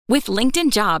With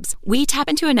LinkedIn Jobs, we tap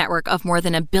into a network of more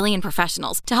than 1 billion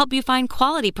professionals to help you find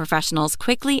quality professionals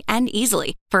quickly and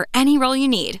easily for any role you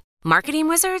need. Marketing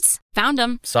wizards? Found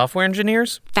them. Software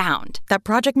engineers? Found. That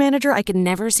project manager I could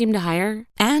never seem to hire?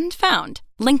 And found.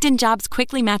 LinkedIn Jobs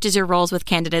quickly matches your roles with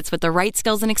candidates with the right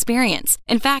skills and experience.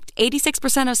 In fact,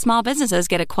 86% of small businesses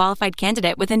get a qualified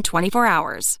candidate within 24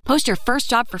 hours. Post your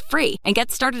first job for free and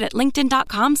get started at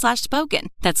linkedin.com/spoken.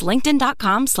 That's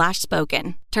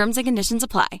linkedin.com/spoken. Terms and conditions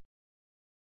apply.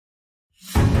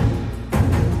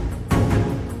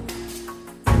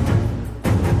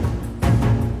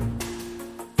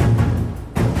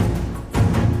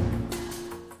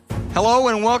 Hello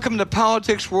and welcome to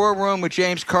Politics War Room with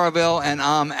James Carville, and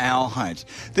I'm Al Hunt.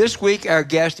 This week our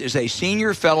guest is a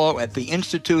senior fellow at the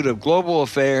Institute of Global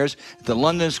Affairs at the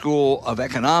London School of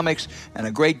Economics and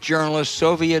a great journalist,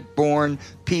 Soviet-born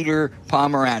Peter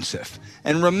Pomerantsev.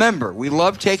 And remember, we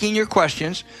love taking your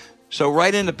questions, so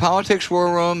write into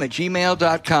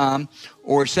politicswarroom@gmail.com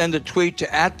or send a tweet to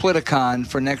 @Politicon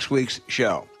for next week's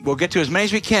show. We'll get to as many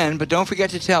as we can, but don't forget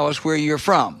to tell us where you're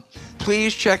from.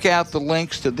 Please check out the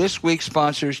links to this week's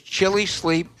sponsors, Chili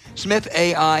Sleep, Smith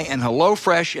AI, and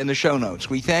HelloFresh in the show notes.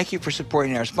 We thank you for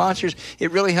supporting our sponsors.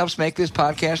 It really helps make this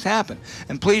podcast happen.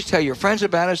 And please tell your friends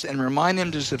about us and remind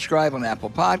them to subscribe on Apple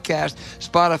Podcasts,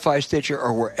 Spotify, Stitcher,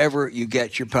 or wherever you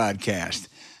get your podcast.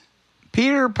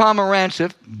 Peter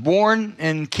Pomerantsev, born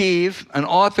in Kyiv, an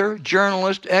author,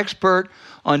 journalist, expert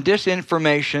on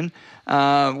disinformation.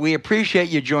 We appreciate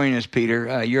you joining us,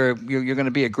 Peter. You're going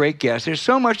to be a great guest. There's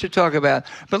so much to talk about,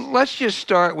 but let's just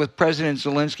start with President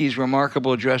Zelensky's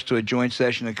remarkable address to a joint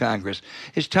session of Congress.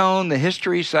 His tone, the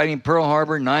history, citing Pearl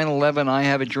Harbor, 9/11, I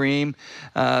Have a Dream,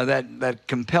 that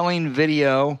compelling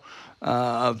video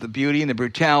of the beauty and the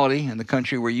brutality in the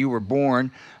country where you were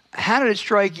born. How did it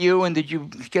strike you, and did you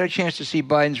get a chance to see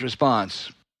Biden's response?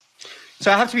 So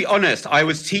I have to be honest, I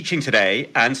was teaching today,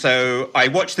 and so I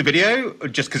watched the video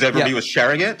just because everybody was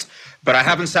sharing it, but I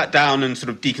haven't sat down and sort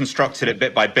of deconstructed it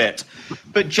bit by bit.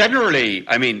 But generally,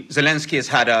 I mean, Zelensky has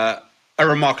had a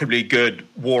remarkably good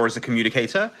war as a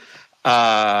communicator.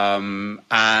 I'm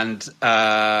very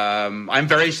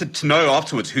interested to know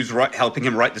afterwards who's helping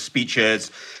him write the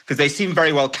speeches, because they seem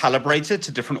very well calibrated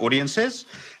to different audiences.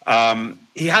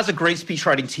 He has a great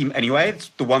speechwriting team anyway.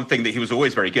 It's the one thing that he was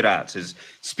always very good at. His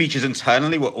speeches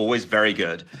internally were always very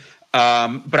good.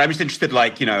 But I'm just interested,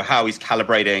 how he's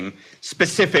calibrating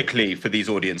specifically for these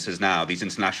audiences now, these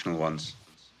international ones.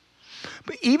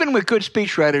 But even with good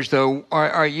speechwriters, though,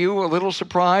 are you a little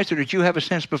surprised, or did you have a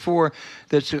sense before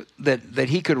that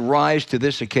he could rise to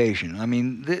this occasion? I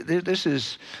mean, this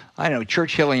is, I don't know,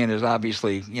 Churchillian is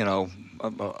obviously,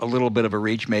 a little bit of a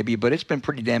reach maybe, but it's been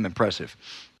pretty damn impressive.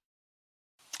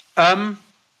 I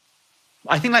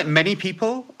think like many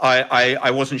people,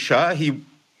 I wasn't sure. He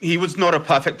was not a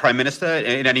perfect prime minister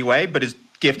in any way, but his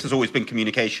gift has always been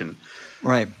communication.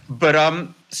 Right. But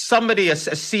somebody, a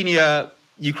senior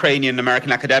Ukrainian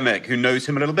American academic who knows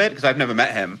him a little bit, because I've never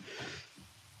met him,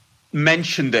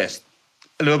 mentioned this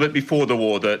a little bit before the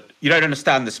war, that you don't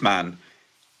understand this man.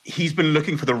 He's been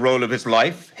looking for the role of his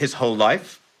life, his whole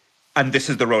life, and this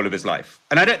is the role of his life.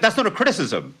 And that's not a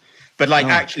criticism, but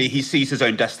actually he sees his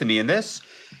own destiny in this.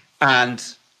 And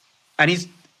he's,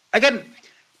 again,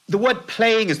 the word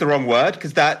playing is the wrong word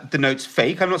because that denotes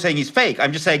fake. I'm not saying he's fake.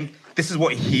 I'm just saying this is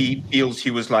what he feels he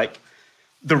was like,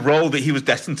 the role that he was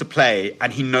destined to play,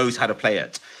 and he knows how to play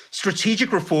it.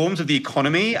 Strategic reforms of the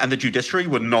economy and the judiciary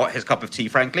were not his cup of tea,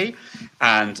 frankly,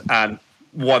 and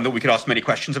one that we could ask many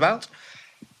questions about.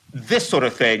 This sort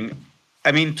of thing,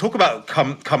 I mean, talk about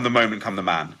come the moment, come the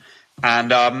man, but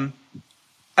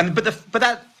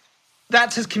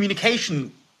that's his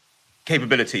communication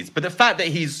capabilities. But the fact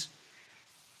that there's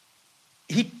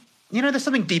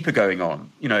something deeper going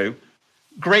on.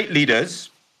 Great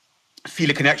leaders feel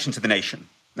a connection to the nation.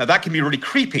 Now that can be really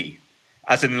creepy,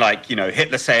 as in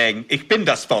Hitler saying, "Ich bin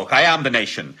das Volk," I am the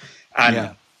nation,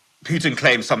 and Putin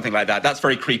claims something like that. That's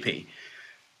very creepy.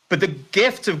 But the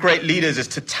gift of great leaders is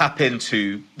to tap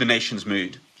into the nation's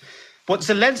mood. What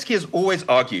Zelensky has always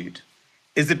argued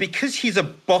is that because he's a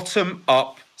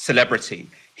bottom-up celebrity,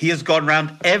 he has gone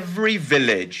around every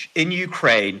village in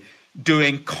Ukraine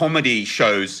doing comedy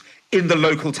shows in the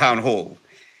local town hall.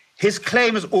 His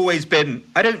claim has always been,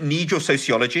 I don't need your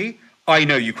sociology. I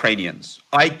know Ukrainians.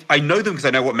 I know them because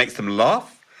I know what makes them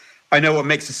laugh. I know what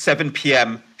makes a 7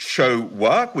 p.m. show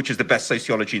work, which is the best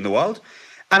sociology in the world.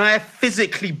 And I have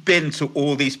physically been to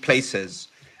all these places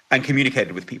and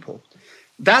communicated with people.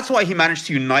 That's why he managed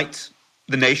to unite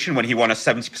the nation when he won a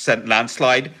 70%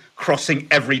 landslide, crossing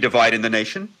every divide in the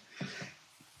nation.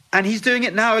 And he's doing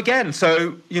it now again.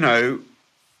 So,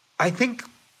 I think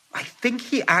I think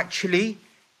he actually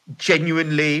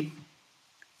genuinely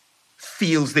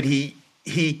feels that he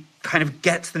kind of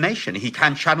gets the nation. He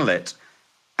can channel it.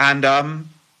 And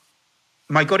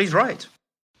my God, he's right.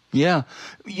 Yeah.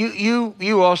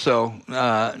 You also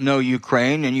know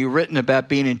Ukraine, and you've written about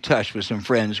being in touch with some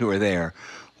friends who are there.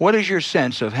 What is your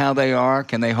sense of how they are?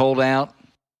 Can they hold out?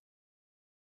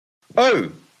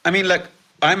 Oh, I mean, look,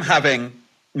 I'm having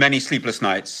many sleepless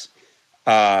nights,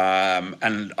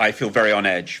 and I feel very on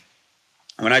edge.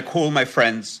 When I call my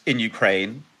friends in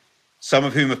Ukraine, some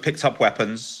of whom have picked up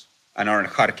weapons and are in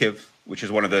Kharkiv, which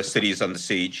is one of the cities under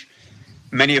siege,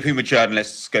 many of whom are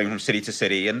journalists going from city to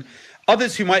city, and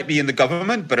others who might be in the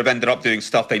government but have ended up doing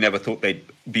stuff they never thought they'd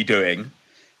be doing.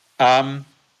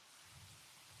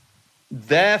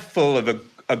 They're full of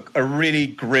a really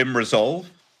grim resolve,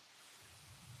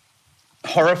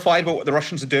 horrified by what the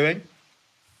Russians are doing,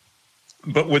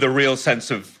 but with a real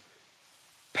sense of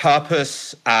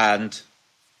purpose and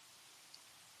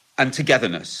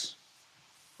togetherness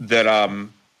that,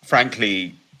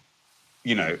 frankly,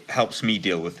 helps me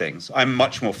deal with things. I'm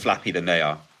much more flappy than they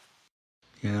are.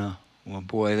 Yeah. Well,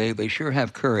 boy, they sure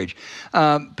have courage.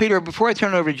 Peter, before I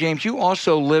turn it over to James, you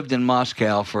also lived in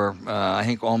Moscow for, I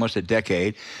think, almost a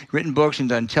decade, written books and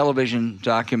done television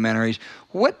documentaries.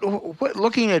 What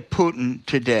looking at Putin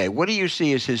today, what do you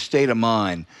see as his state of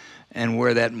mind and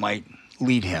where that might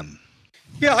lead him?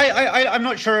 Yeah, I'm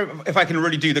not sure if I can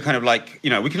really do the kind of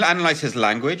we can analyze his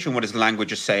language and what his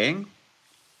language is saying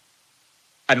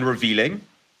and revealing,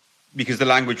 because the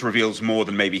language reveals more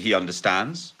than maybe he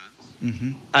understands.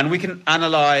 Mm-hmm. And we can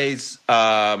analyze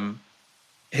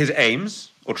his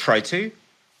aims, or try to.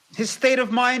 His state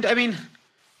of mind, I mean,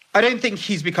 I don't think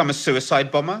he's become a suicide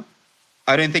bomber.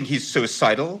 I don't think he's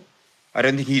suicidal. I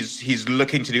don't think he's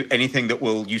looking to do anything that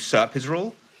will usurp his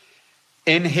rule.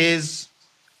 In his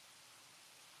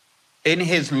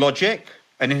logic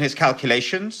and in his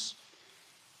calculations,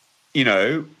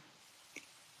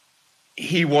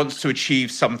 he wants to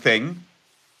achieve something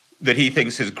that he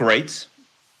thinks is great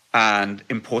and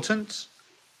important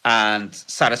and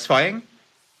satisfying.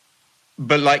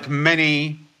 But like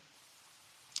many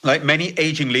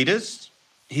aging leaders,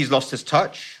 he's lost his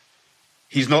touch.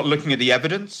 He's not looking at the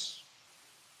evidence.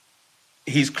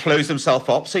 He's closed himself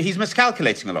up, so he's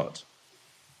miscalculating a lot.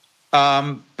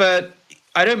 But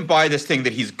I don't buy this thing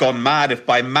that he's gone mad. If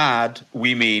by mad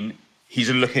we mean he's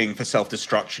looking for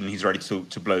self-destruction, he's ready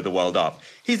to blow the world up.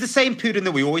 He's the same Putin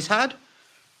that we always had,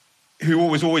 who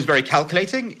was always very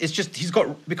calculating. It's just he's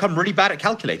become really bad at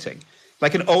calculating.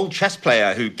 Like an old chess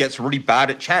player who gets really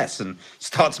bad at chess and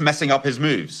starts messing up his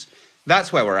moves.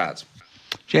 That's where we're at.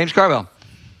 James Carville.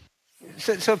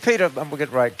 So Peter, I'm going to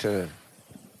get right to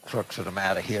crux of the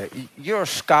matter here. You're a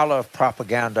scholar of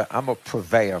propaganda. I'm a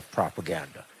purveyor of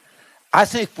propaganda. I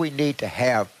think we need to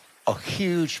have a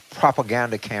huge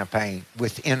propaganda campaign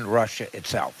within Russia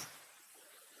itself.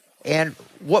 And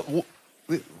what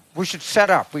we should set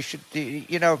up,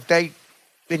 they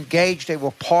engaged, they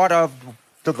were part of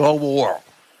the global world.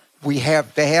 They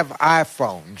have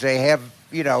iPhones, they have,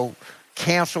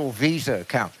 canceled Visa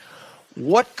accounts.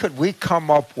 What could we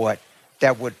come up with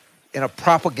that would, in a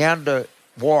propaganda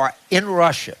war in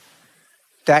Russia,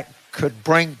 that could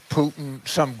bring Putin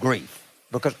some grief?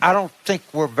 Because I don't think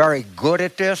we're very good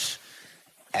at this.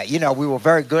 We were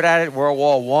very good at it in World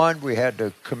War I. We had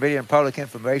the Committee on Public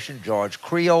Information, George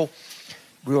Creel.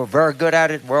 We were very good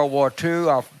at it in World War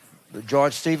II.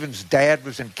 George Stevens' dad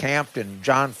was encamped, and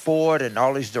John Ford and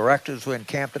all these directors were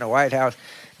encamped in the White House.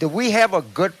 Do we have a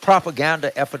good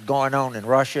propaganda effort going on in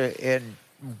Russia, and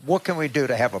what can we do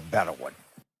to have a better one?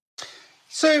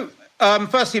 So,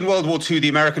 firstly, in World War II, the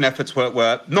American efforts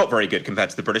were not very good compared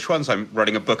to the British ones. I'm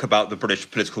writing a book about the British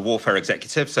political warfare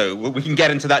executive, so we can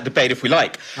get into that debate if we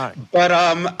like. Right. But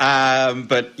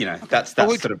that's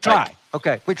we sort of try.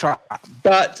 Okay, we try.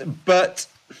 But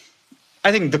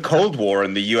I think the Cold War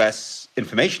and the U.S.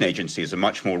 Information Agency is a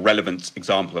much more relevant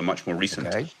example and much more recent.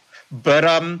 Okay. But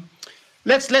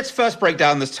let's first break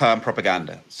down this term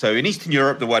propaganda. So in Eastern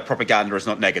Europe, the word propaganda is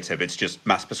not negative. It's just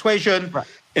mass persuasion. Right.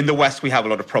 In the West, we have a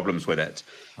lot of problems with it.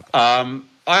 Okay.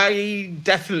 I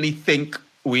definitely think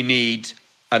we need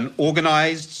an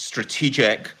organized,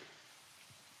 strategic,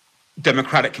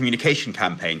 democratic communication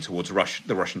campaign towards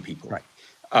the Russian people. Right.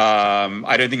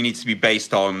 I don't think it needs to be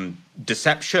based on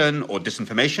deception or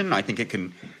disinformation. I think it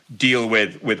can deal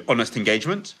with honest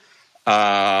engagement.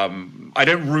 I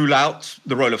don't rule out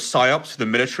the role of PSYOPs, the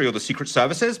military or the secret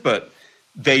services, but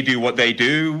they do what they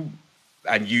do,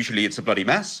 and usually it's a bloody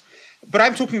mess. But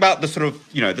I'm talking about the sort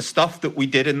of, the stuff that we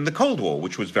did in the Cold War,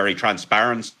 which was very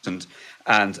transparent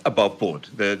and above board.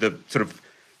 The sort of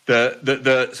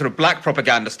The sort of black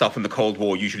propaganda stuff in the Cold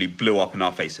War usually blew up in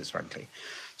our faces, frankly.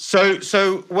 So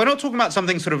we're not talking about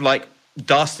something sort of like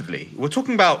dastardly. We're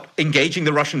talking about engaging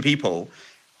the Russian people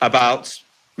about,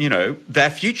 their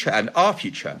future and our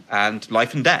future and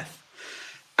life and death.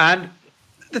 And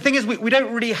the thing is, we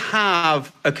don't really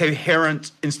have a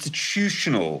coherent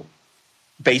institutional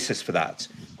basis for that.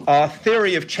 Our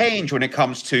theory of change when it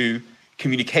comes to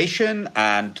communication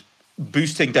and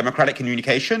boosting democratic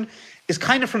communication is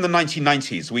kind of from the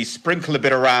 1990s. We sprinkle a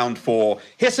bit around for,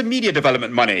 here's some media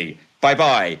development money,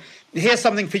 bye-bye. Here's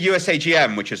something for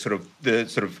USAGM, which is sort of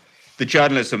the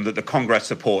journalism that the Congress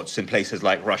supports in places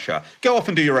like Russia. Go off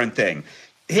and do your own thing.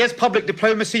 Here's public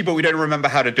diplomacy, but we don't remember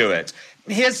how to do it.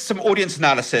 Here's some audience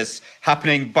analysis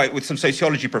happening with some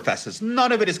sociology professors.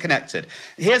 None of it is connected.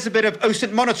 Here's a bit of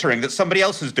OSINT monitoring that somebody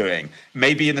else is doing,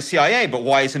 maybe in the CIA, but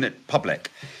why isn't it public?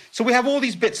 So we have all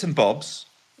these bits and bobs.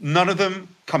 None of them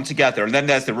come together. And then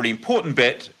there's the really important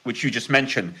bit, which you just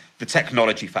mentioned, the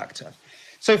technology factor.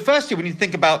 So firstly, when you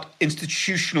think about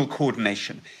institutional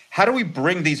coordination, how do we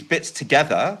bring these bits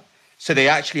together so they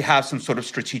actually have some sort of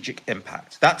strategic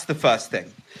impact? That's the first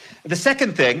thing. The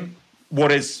second thing,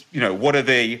 what are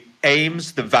the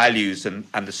aims, the values, and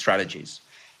the strategies?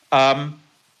 And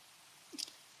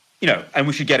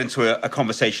we should get into a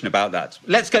conversation about that.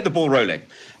 Let's get the ball rolling.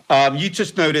 You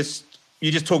just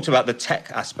talked about the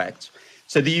tech aspect.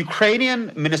 So the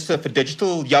Ukrainian Minister for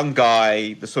Digital, young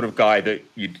guy, the sort of guy that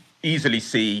you'd easily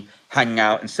see hanging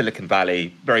out in Silicon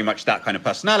Valley, very much that kind of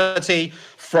personality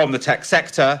from the tech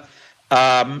sector.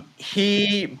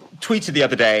 He tweeted the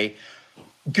other day,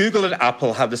 Google and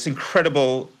Apple have this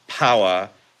incredible power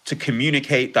to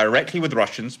communicate directly with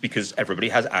Russians because everybody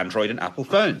has Android and Apple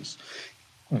phones.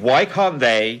 Why can't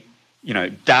they,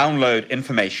 download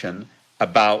information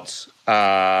about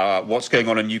what's going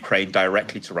on in Ukraine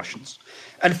directly to Russians?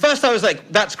 And first I was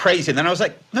like, that's crazy. And then I was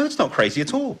like, no, it's not crazy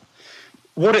at all.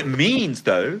 What it means,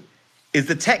 though, is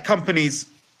the tech companies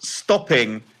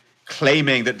stopping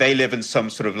claiming that they live in some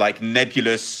sort of like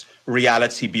nebulous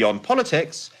reality beyond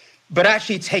politics, but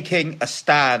actually taking a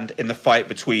stand in the fight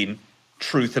between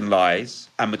truth and lies,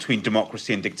 and between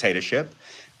democracy and dictatorship,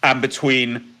 and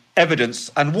between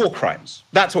evidence and war crimes.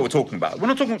 That's what we're talking about. We're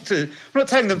not telling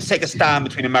them to take a stand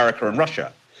between America and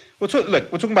Russia. We're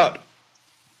talking about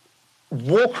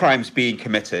war crimes being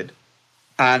committed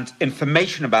and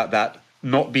information about that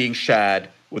not being shared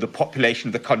with the population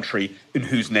of the country in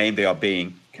whose name they are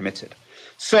being committed.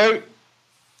 So,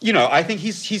 I think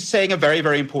he's saying a very,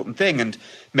 very important thing. And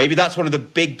maybe that's one of the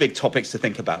big topics to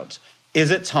think about. Is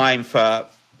it time for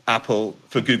Apple,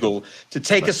 for Google, to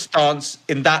take a stance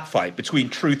in that fight between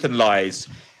truth and lies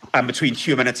and between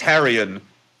humanitarian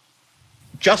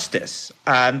justice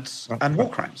and war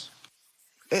crimes?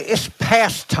 It's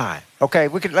past time. Okay,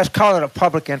 let's call it a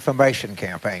public information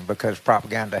campaign because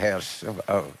propaganda has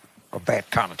a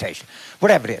bad connotation.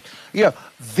 Whatever it is.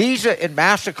 Visa and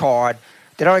MasterCard,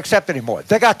 they don't accept anymore.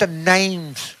 They got the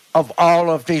names of all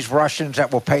of these Russians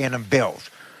that were paying them bills.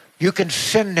 You can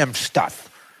send them stuff.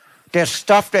 There's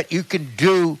stuff that you can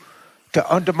do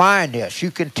to undermine this. You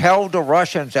can tell the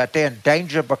Russians that they're in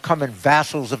danger of becoming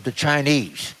vassals of the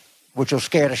Chinese, which will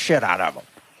scare the shit out of them.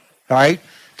 All right?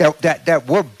 That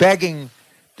we're begging,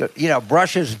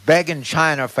 Russia's begging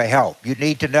China for help. You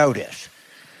need to know this.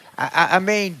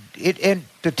 In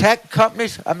the tech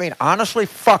companies, honestly,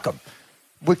 fuck them.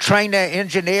 We train their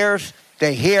engineers.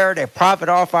 They're here. They profit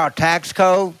off our tax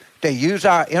code. They use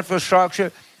our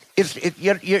infrastructure.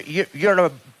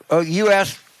 You're a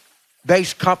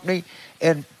U.S.-based company,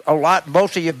 and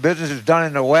most of your business is done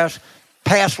in the West.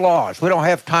 Pass laws. We don't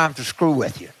have time to screw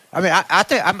with you. I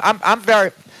think I'm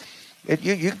very.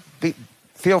 You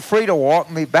feel free to walk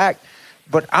me back,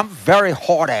 but I'm very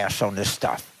hard-ass on this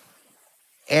stuff.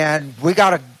 And we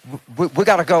gotta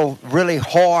go really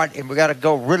hard, and we gotta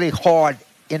go really hard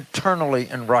internally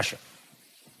in Russia.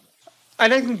 I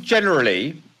think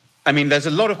generally, there's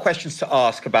a lot of questions to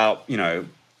ask about, the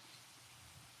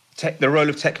role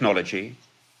of technology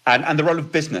and the role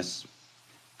of business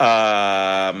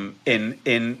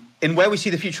in where we see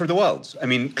the future of the world.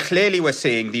 Clearly we're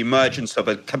seeing the emergence of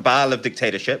a cabal of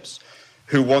dictatorships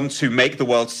who want to make the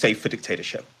world safe for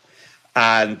dictatorship.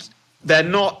 And they're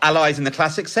not allies in the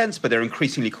classic sense, but they're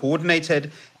increasingly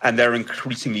coordinated and they're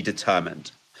increasingly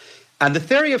determined. And the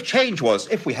theory of change was,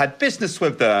 if we had business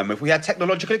with them, if we had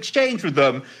technological exchange with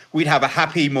them, we'd have a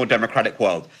happy, more democratic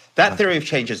world. That theory of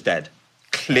change is dead,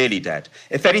 clearly dead.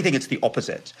 If anything, it's the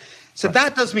opposite. So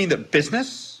that does mean that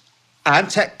business and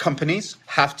tech companies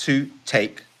have to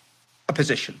take a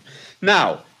position.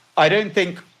 Now, I don't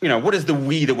think, what is the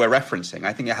we that we're referencing?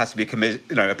 I think it has to be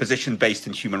a position based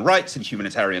in human rights and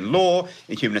humanitarian law,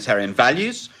 in humanitarian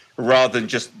values, rather than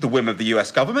just the whim of the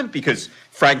US government, because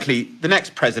frankly, the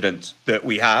next president that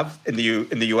we have in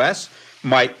the US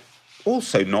might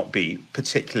also not be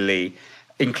particularly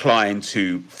inclined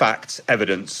to facts,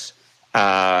 evidence,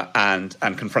 and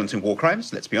confronting war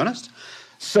crimes, let's be honest.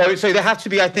 So they have to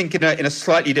be, I think, in a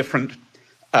slightly different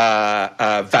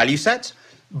value set,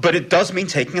 but it does mean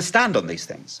taking a stand on these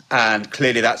things. And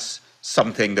clearly that's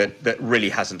something that really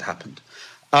hasn't happened.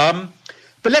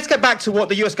 But let's get back to what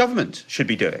the US government should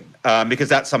be doing, because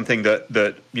that's something that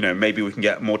maybe we can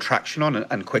get more traction on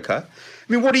and quicker.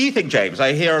 I mean, what do you think, James?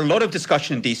 I hear a lot of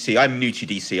discussion in DC. I'm new to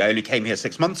DC. I only came here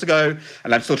 6 months ago,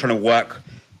 and I'm still trying to work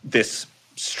this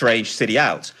strange city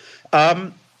out.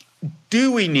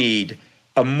 Do we need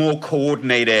a more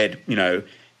coordinated,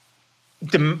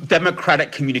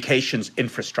 democratic communications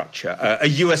infrastructure, a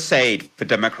USAID for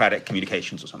democratic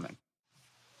communications or something?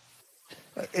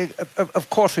 Of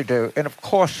course we do. And of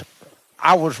course,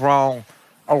 I was wrong.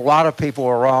 A lot of people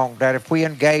are wrong that if we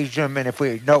engage them and if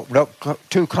we know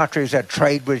two countries that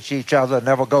trade with each other,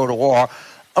 never go to war,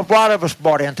 a lot of us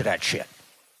bought into that shit.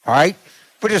 All right?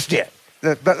 We just did.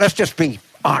 But let's just be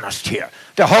honest here.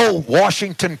 The whole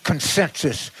Washington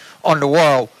consensus on the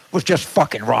world was just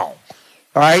fucking wrong.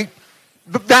 All right?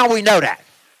 But now we know that.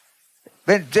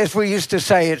 But as we used to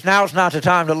say, now's not the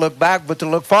time to look back, but to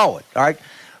look forward. All right?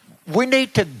 We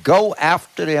need to go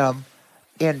after them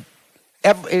and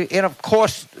of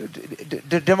course,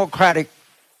 the democratic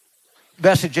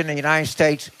message in the United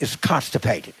States is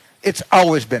constipated. It's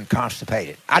always been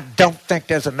constipated. I don't think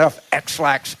there's enough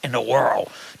X-lax in the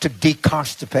world to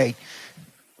deconstipate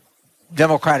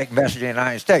democratic message in the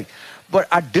United States. But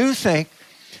I do think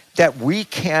that we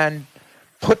can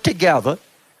put together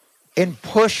and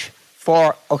push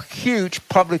for a huge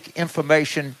public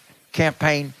information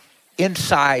campaign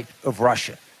inside of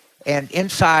Russia. And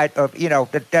inside of,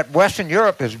 that Western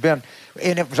Europe has been,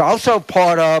 and it was also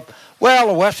part of,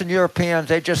 the Western Europeans,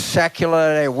 they're just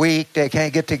secular, they're weak, they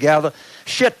can't get together.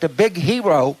 Shit, the big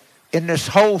hero in this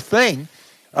whole thing,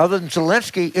 other than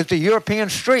Zelensky, is the European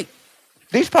street.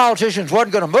 These politicians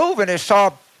wasn't going to move, and they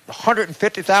saw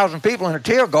 150,000 people in a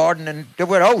tear garden, and they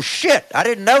went, oh shit, I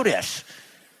didn't know this.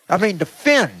 I mean, the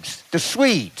Finns, the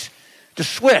Swedes, the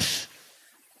Swiss,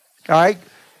 all right?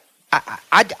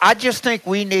 I just think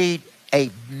we need a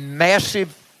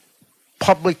massive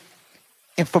public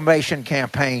information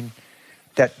campaign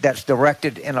that's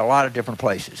directed in a lot of different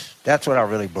places. That's what I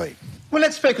really believe. Well,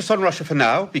 let's focus on Russia for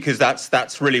now, because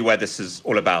that's really where this is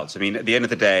all about. I mean, at the end of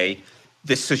the day,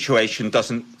 this situation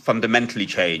doesn't fundamentally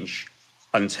change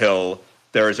until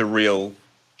there is a real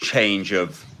change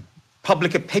of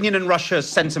public opinion in Russia,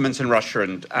 sentiments in Russia,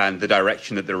 and the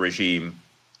direction that the regime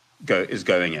is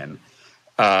going in.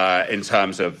 In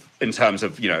terms of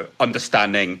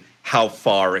understanding how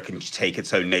far it can take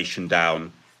its own nation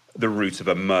down the route of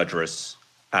a murderous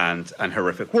and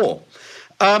horrific war.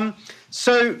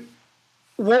 So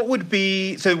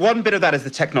one bit of that is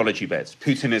the technology bit.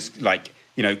 Putin is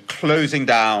closing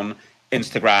down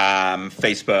Instagram,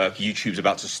 Facebook, YouTube's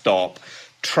about to stop.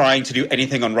 Trying to do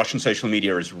anything on Russian social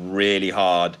media is really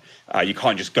hard. You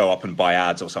can't just go up and buy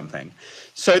ads or something.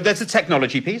 So there's a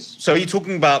technology piece. So you're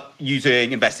talking about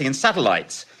investing in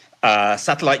satellites,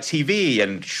 satellite TV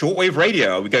and shortwave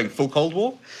radio. Are we going full Cold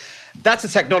War? That's a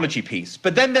technology piece.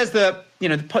 But then there's the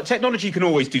technology you can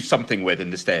always do something with in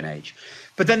this day and age.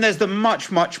 But then there's the much,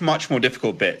 much, much more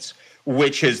difficult bit,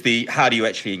 which is the how do you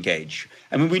actually engage?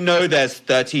 I mean, we know there's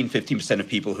 15% of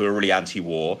people who are really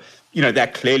anti-war. They're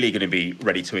clearly going to be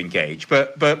ready to engage.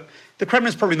 But the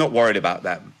Kremlin's probably not worried about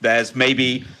them. There's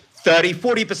maybe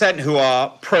 40% who are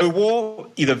pro-war,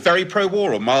 either very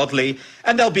pro-war or mildly,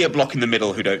 and there'll be a block in the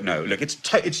middle who don't know. Look,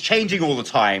 it's changing all the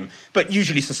time, but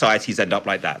usually societies end up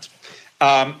like that,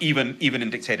 even in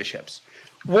dictatorships.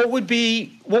 What would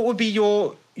be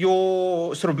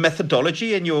your sort of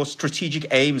methodology and your strategic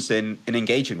aims in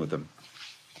engaging with them?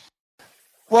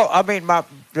 Well, I mean,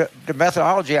 the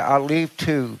methodology I leave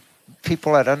to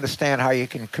people that understand how you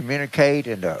can communicate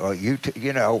and all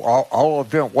the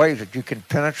different ways that you can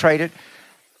penetrate it.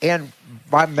 And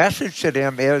my message to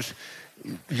them is,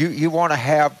 you want to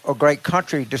have a great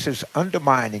country. This is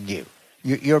undermining you.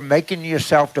 You're making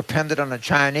yourself dependent on the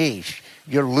Chinese.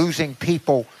 You're losing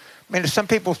people. I mean, some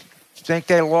people think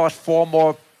they lost 4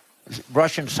 more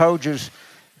Russian soldiers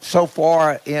so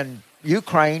far in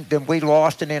Ukraine than we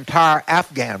lost in the entire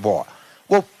Afghan war.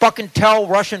 Well, fucking tell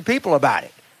Russian people about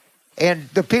it. And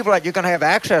the people that you're going to have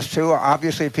access to are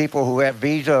obviously people who have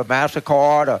Visa,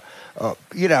 MasterCard,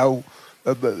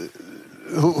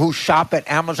 who shop at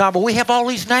Amazon, but we have all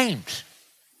these names.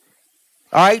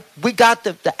 All right? We got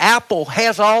the Apple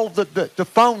has all the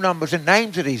phone numbers and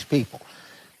names of these people.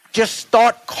 Just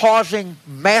start causing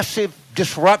massive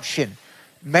disruption,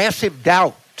 massive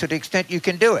doubt to the extent you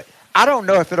can do it. I don't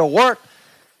know if it'll work,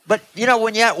 but, you know,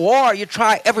 when you're at war, you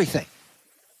try everything.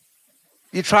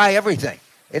 You try everything.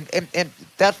 And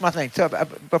that's my thing. So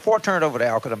before I turn it over to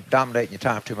Al, because I'm dominating your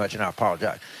time too much, and I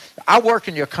apologize. I worked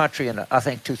in your country in, I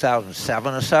think,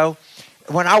 2007 or so.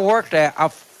 When I worked there, I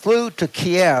flew to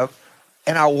Kiev,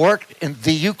 and I worked in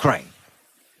the Ukraine.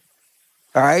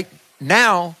 All right?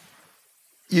 Now,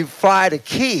 you fly to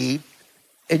Kyiv,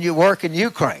 and you work in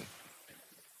Ukraine.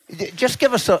 Just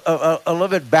give us a little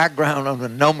bit of background on the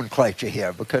nomenclature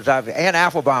here, because Ann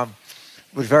Applebaum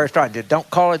was very strong. Don't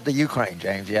call it the Ukraine,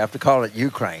 James. You have to call it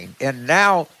Ukraine. And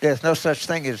now there's no such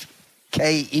thing as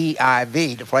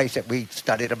KEIV, the place that we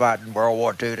studied about in World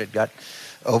War II that got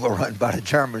overrun by the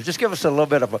Germans. Just give us a little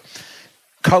bit of a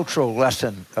cultural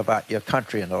lesson about your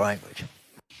country and the language.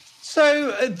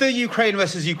 So the Ukraine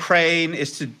versus Ukraine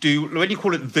is to do, when you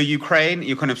call it the Ukraine,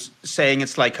 you're kind of saying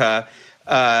it's like a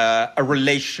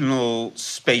relational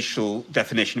spatial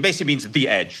definition. It basically means the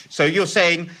edge. So you're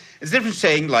saying, it's different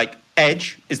saying like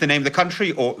edge is the name of the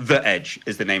country or the edge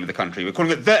is the name of the country. We're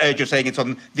calling it the edge, you're saying it's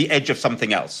on the edge of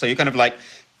something else. So you're kind of like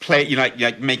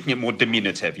making it more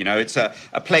diminutive. You know, it's a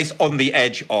place on the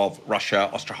edge of Russia,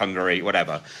 Austro-Hungary,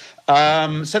 whatever.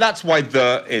 So that's why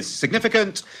the is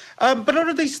significant. But a lot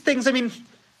of these things, I mean,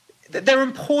 they're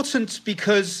important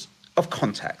because of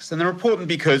context. And they're important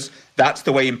because that's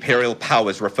the way imperial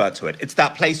powers refer to it. It's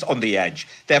that place on the edge.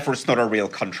 Therefore, it's not a real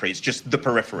country. It's just the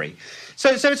periphery. So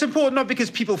it's important not because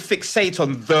people fixate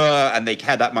on the and they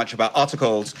care that much about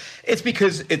articles. It's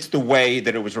because it's the way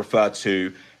that it was referred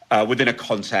to within a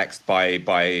context by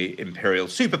imperial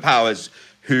superpowers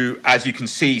who, as you can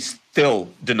see, still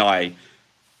deny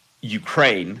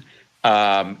Ukraine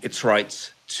its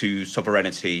rights to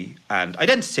sovereignty and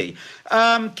identity.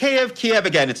 Kiev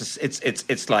again.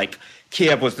 It's like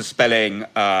Kiev was the spelling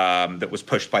that was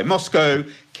pushed by Moscow.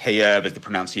 Kiev is the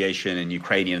pronunciation in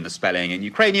Ukrainian and the spelling in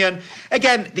Ukrainian.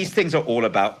 Again, these things are all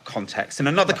about context. In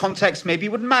another context, maybe it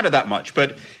wouldn't matter that much,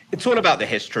 but it's all about the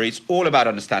history. It's all about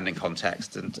understanding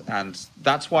context, and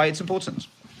that's why it's important.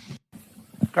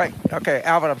 Great. Okay,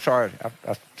 Alvin, I'm sorry.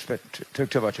 I took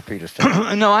too much of Peter's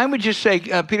time. No, I would just say,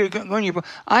 Peter,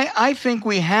 I think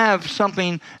we have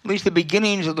something, at least the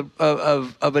beginnings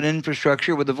of an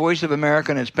infrastructure with the Voice of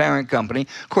America and its parent company.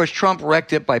 Of course, Trump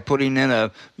wrecked it by putting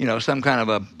in some kind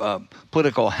of a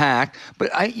political hack.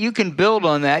 But you can build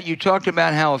on that. You talked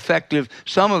about how effective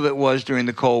some of it was during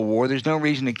the Cold War. There's no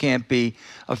reason it can't be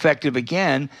effective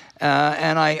again.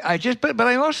 And but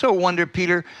I also wonder,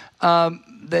 Peter,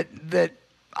 that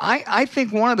I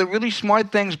think one of the really smart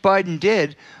things Biden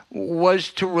did was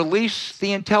to release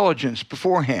the intelligence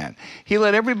beforehand. He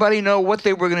let everybody know what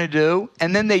they were going to do,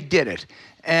 and then they did it.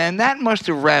 And that must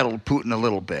have rattled Putin a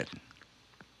little bit.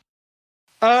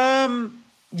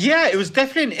 Yeah, it was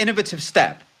definitely an innovative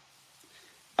step.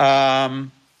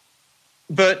 But,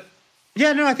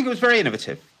 yeah, no, I think it was very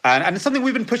innovative. And it's something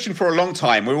we've been pushing for a long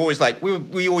time. We're always like,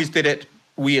 we always did it.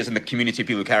 We as in the community of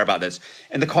people who care about this,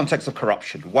 in the context of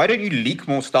corruption. Why don't you leak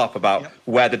more stuff about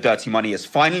where the dirty money is?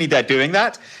 Finally, they're doing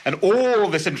that, and all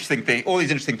these interesting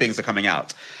things are coming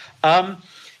out.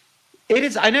 It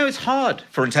is. I know it's hard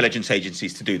for intelligence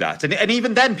agencies to do that, and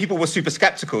even then, people were super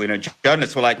skeptical. You know,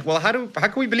 journalists were like, "Well, how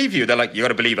can we believe you?" They're like, "You got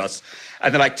to believe us,"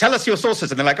 and they're like, "Tell us your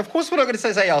sources," and they're like, "Of course, we're not going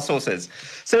to say our sources."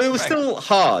 So it was still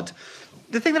hard.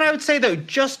 The thing that I would say, though,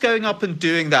 just going up and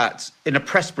doing that in a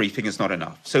press briefing is not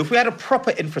enough. So if we had a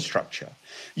proper infrastructure,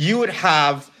 you would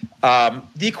have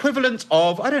the equivalent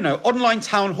of, I don't know, online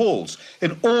town halls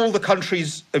in all the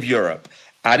countries of Europe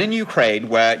and in Ukraine,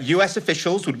 where US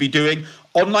officials would be doing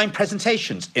online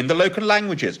presentations in the local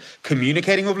languages,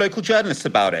 communicating with local journalists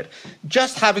about it.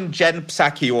 Just having Jen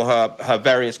Psaki or her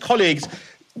various colleagues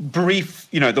brief,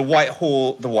 the White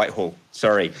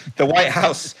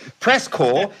House press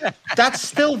corps, that's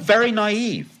still very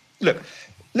naive. Look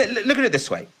at it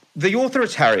this way. The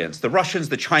authoritarians, the Russians,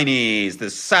 the Chinese, the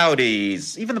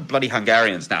Saudis, even the bloody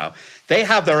Hungarians now, they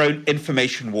have their own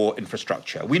information war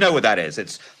infrastructure. We know what that is.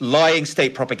 It's lying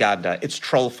state propaganda. It's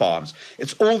troll farms.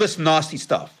 It's all this nasty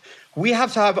stuff. We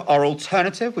have to have our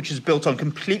alternative, which is built on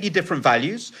completely different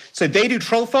values. So they do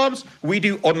troll farms, we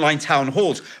do online town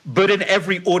halls, but in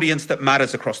every audience that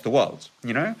matters across the world,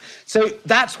 So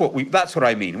that's what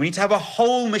I mean. We need to have a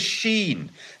whole machine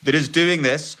that is doing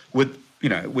this with,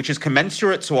 which is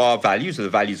commensurate to our values, or the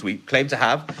values we claim to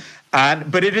have,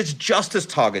 but it is just as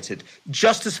targeted,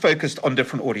 just as focused on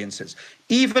different audiences.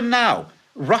 Even now,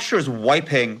 Russia is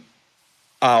wiping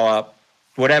our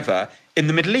whatever in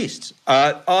the Middle East.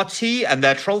 RT and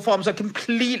their troll farms are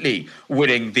completely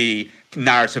winning the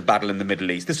narrative battle in the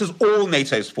Middle East. This is all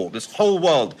NATO's fault. This whole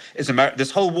war is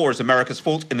America's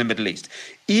fault in the Middle East.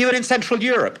 Even in Central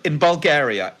Europe, in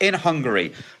Bulgaria, in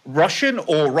Hungary, Russian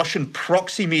or Russian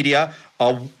proxy media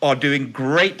are doing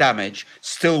great damage,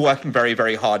 still working very,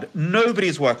 very hard. Nobody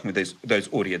is working with those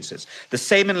audiences. The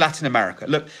same in Latin America.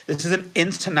 Look, this is an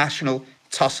international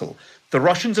tussle. The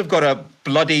Russians have got a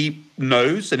bloody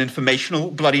nose, an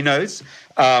informational bloody nose,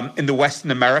 in the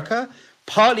Western America,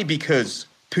 partly because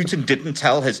Putin didn't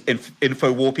tell his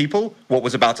info war people what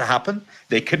was about to happen.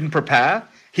 They couldn't prepare.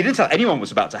 He didn't tell anyone what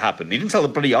was about to happen. He didn't tell the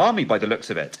bloody army by the looks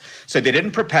of it. So they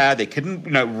didn't prepare. They couldn't,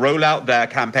 roll out their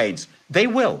campaigns. They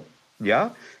will, yeah?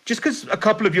 Just because a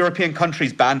couple of European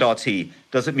countries banned RT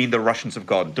doesn't mean the Russians have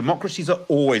gone. Democracies are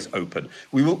always open.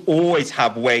 We will always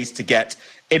have ways to get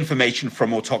information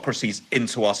from autocracies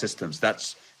into our systems.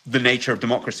 That's the nature of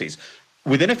democracies.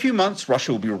 Within a few months,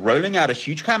 Russia will be rolling out a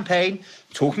huge campaign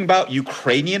talking about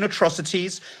Ukrainian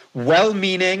atrocities.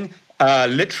 Well-meaning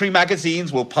literary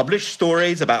magazines will publish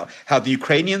stories about how the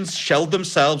Ukrainians shelled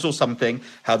themselves or something,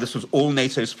 how this was all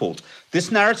NATO's fault.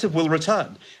 This narrative will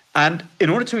return. And in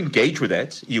order to engage with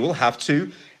it, you will have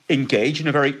to engage in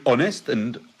a very honest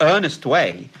and earnest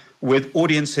way with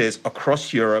audiences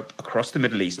across Europe, across the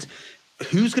Middle East.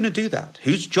 Who's going to do that?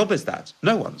 Whose job is that?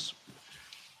 No one's.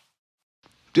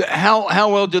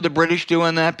 How well do the British do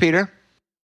in that, Peter?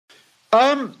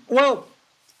 At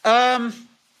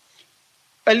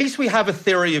least we have a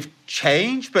theory of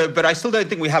change, but I still don't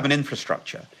think we have an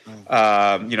infrastructure.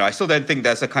 I still don't think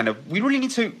there's a kind of... We really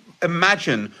need to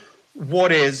imagine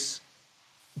what is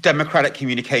democratic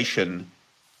communication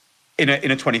in a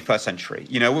 21st century.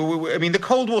 The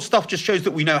Cold War stuff just shows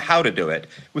that we know how to do it.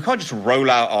 We can't just roll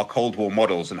out our Cold War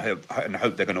models and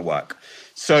hope they're going to work.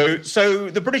 So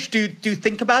the British do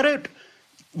think about it.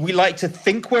 We like to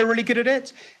think we're really good at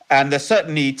it, and they're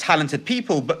certainly talented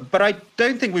people, but I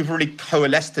don't think we've really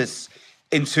coalesced this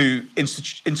into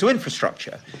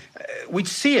infrastructure. We'd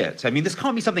see it. I mean, this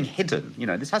can't be something hidden.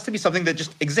 This has to be something that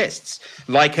just exists,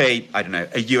 like a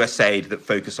USAID that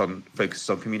focuses on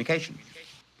communication.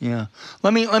 Yeah.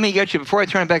 Let me get you, before I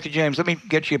turn it back to James, let me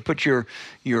get you, put your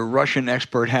Russian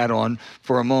expert hat on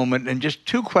for a moment. And just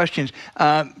two questions.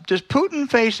 Does Putin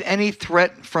face any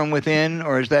threat from within,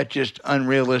 or is that just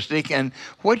unrealistic? And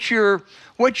what's your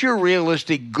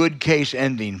realistic good case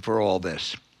ending for all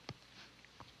this?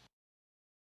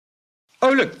 Oh,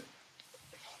 look,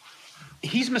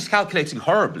 he's miscalculating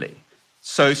horribly.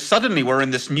 So suddenly we're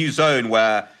in this new zone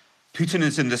where Putin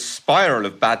is in this spiral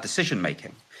of bad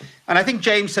decision-making. And I think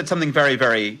James said something very,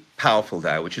 very powerful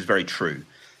there, which is very true.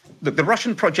 Look, the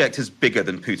Russian project is bigger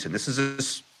than Putin. This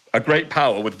is a great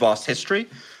power with vast history,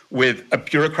 with a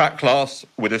bureaucrat class,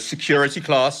 with a security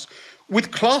class,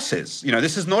 with classes.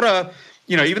 This is not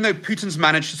even though Putin's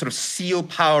managed to sort of seal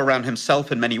power around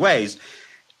himself in many ways,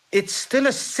 it's still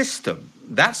a system.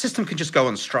 That system can just go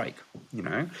on strike,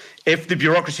 If the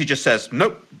bureaucracy just says,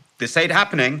 nope, this ain't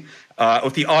happening, or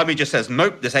if the army just says,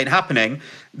 nope, this ain't happening,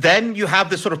 then you have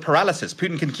this sort of paralysis.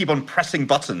 Putin can keep on pressing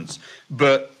buttons,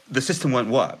 but the system won't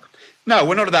work. No,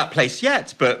 we're not at that place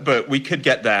yet, but we could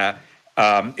get there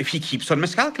if he keeps on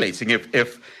miscalculating.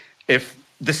 If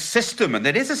the system, and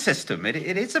it is a system,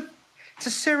 it's a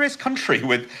serious country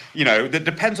with, that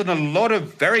depends on a lot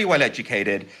of very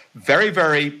well-educated, very,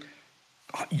 very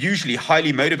usually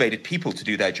highly motivated people to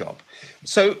do their job.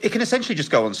 So it can essentially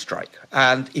just go on strike.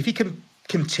 And if he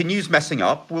continues messing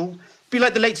up, we'll be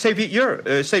like the late Soviet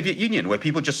Union, where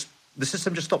the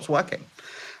system just stops working.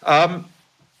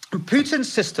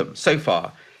 Putin's system so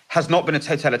far has not been a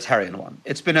totalitarian one.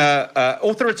 It's been an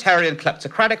authoritarian,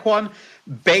 kleptocratic one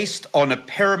based on a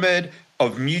pyramid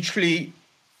of mutually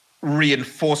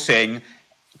reinforcing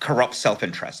corrupt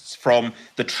self-interests, from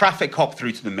the traffic cop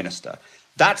through to the minister.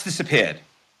 That's disappeared.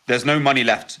 There's no money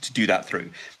left to do that through.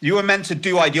 You were meant to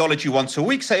do ideology once a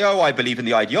week, say, I believe in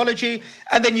the ideology,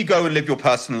 and then you go and live your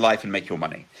personal life and make your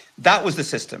money. That was the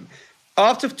system.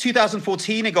 After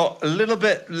 2014, it got a little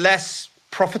bit less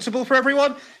profitable for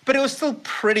everyone, but it was still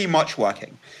pretty much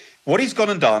working. What he's gone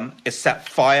and done is set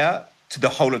fire to the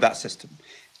whole of that system.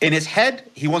 In his head,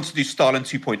 he wants to do Stalin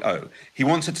 2.0. He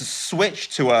wanted to switch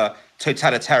to a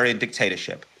totalitarian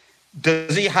dictatorship.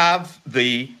 Does he have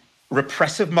the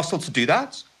repressive muscle to do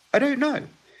that? I don't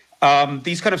know.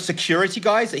 These kind of security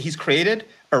guys that he's created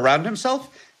around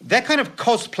himself, they're kind of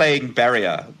cosplaying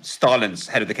Beria, Stalin's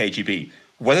head of the KGB.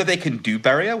 Whether they can do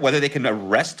Beria, whether they can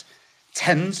arrest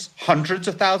tens, hundreds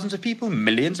of thousands of people,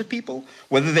 millions of people,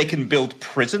 whether they can build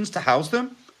prisons to house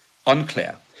them,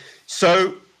 unclear.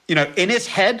 So, in his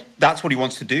head, that's what he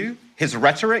wants to do. His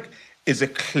rhetoric is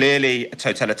clearly a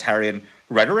totalitarian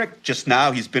rhetoric. Just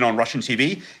now, he's been on Russian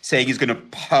TV saying he's going to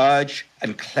purge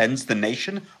and cleanse the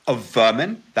nation of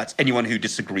vermin. That's anyone who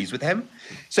disagrees with him.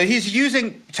 So he's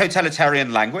using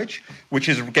totalitarian language, which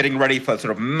is getting ready for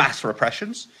sort of mass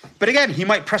repressions. But again, he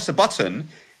might press a button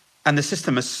and the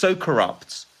system is so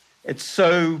corrupt, it's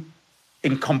so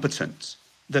incompetent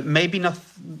that maybe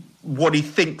what he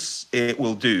thinks it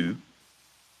will do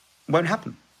won't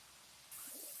happen.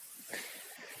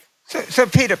 So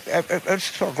Peter,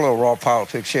 let's talk a little raw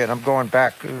politics here. And I'm going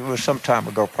back, it was some time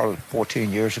ago, probably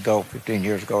 15 years ago,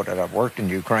 that I worked in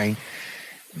Ukraine.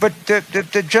 But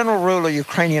the general rule of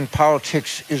Ukrainian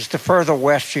politics is the further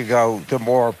west you go, the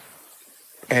more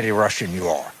anti-Russian you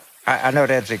are. I know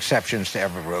there's exceptions to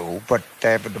every rule, but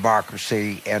they have a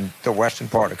democracy, and the western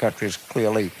part of the country is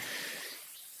clearly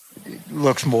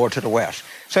looks more to the west.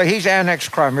 So he's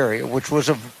annexed Crimea, which was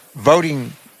a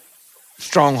voting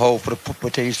stronghold for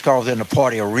what they used to call then the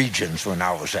Party of Regions when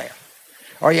I was there.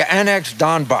 Or you annex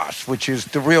Donbass, which is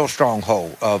the real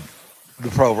stronghold of the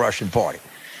pro-Russian party.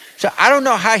 So I don't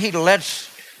know how he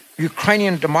lets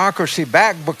Ukrainian democracy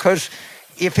back, because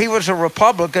if he was a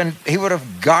Republican, he would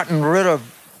have gotten rid of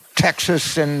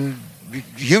Texas and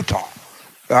Utah,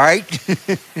 all right?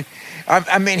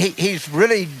 I mean, he's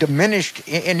really diminished,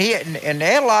 and they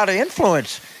had a lot of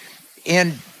influence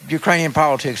in Ukrainian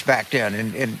politics back then,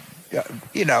 and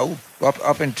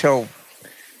up until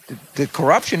the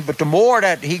corruption. But the more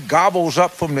that he gobbles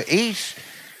up from the east,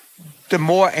 the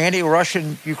more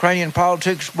anti-Russian Ukrainian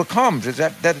politics becomes. Does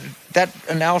that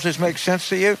analysis make sense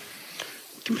to you?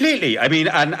 Completely. I mean,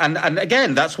 and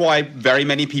again, that's why very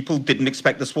many people didn't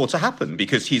expect this war to happen,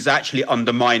 because he's actually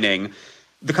undermining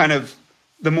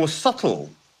the more subtle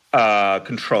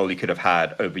control he could have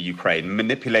had over Ukraine,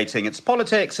 manipulating its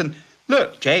politics. And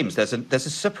look, James, there's a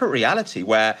separate reality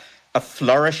where a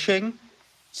flourishing,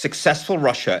 successful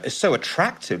Russia is so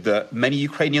attractive that many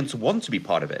Ukrainians want to be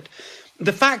part of it.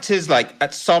 The fact is,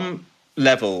 at some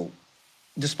level,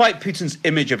 despite Putin's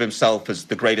image of himself as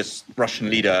the greatest Russian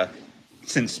leader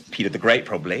since Peter the Great,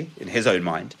 probably, in his own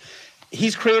mind,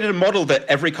 he's created a model that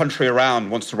every country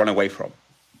around wants to run away from,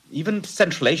 even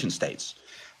Central Asian states,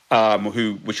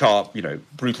 which are,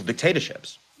 brutal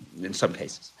dictatorships in some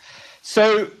cases.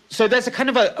 So there's a kind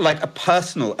of a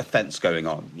personal offense going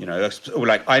on,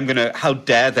 how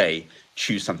dare they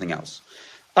choose something else?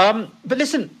 But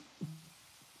listen,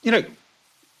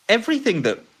 everything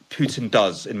that Putin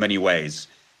does in many ways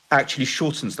actually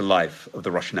shortens the life of the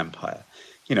Russian Empire.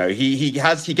 He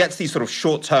gets these sort of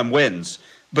short-term wins,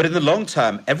 but in the long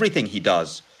term, everything he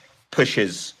does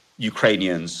pushes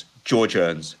Ukrainians,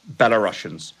 Georgians,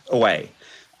 Belarusians away.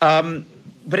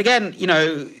 But again,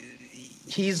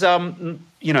 he's,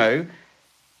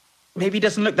 maybe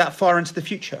doesn't look that far into the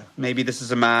future. Maybe this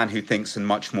is a man who thinks in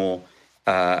much more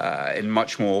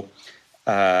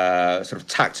sort of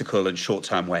tactical and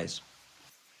short-term ways.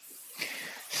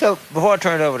 So before I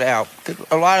turn it over to Al,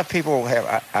 a lot of people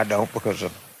have, I don't because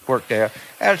I've worked there,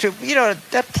 attitude,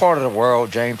 that part of the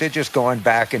world, James, they're just going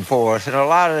back and forth. And a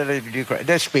lot of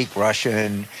they speak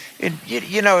Russian. And,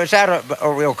 is that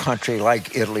a real country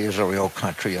like Italy is a real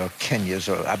country, or Kenya's,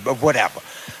 or whatever?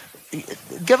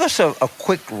 Give us a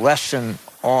quick lesson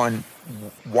on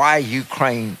why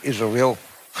Ukraine is a real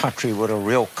country with a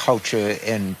real culture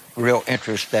and real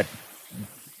interest that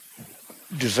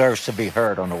deserves to be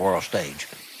heard on the world stage.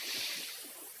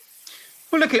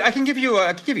 Well, look, I can give you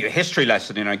a history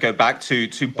lesson. Go back to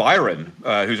Byron,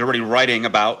 who's already writing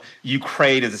about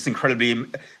Ukraine as this incredibly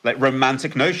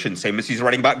romantic notion, same as he's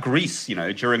writing about Greece.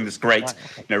 During this great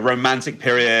romantic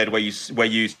period where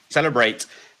you celebrate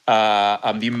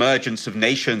the emergence of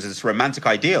nations as this romantic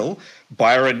ideal.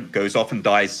 Byron goes off and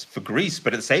dies for Greece,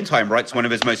 but at the same time writes one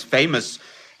of his most famous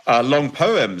long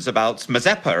poems about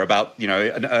Mazepa, about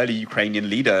an early Ukrainian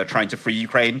leader trying to free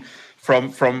Ukraine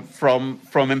from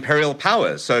imperial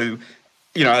power. So,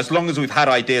 as long as we've had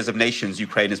ideas of nations,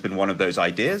 Ukraine has been one of those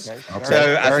ideas. Okay.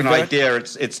 So, as an idea,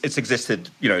 it's existed,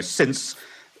 since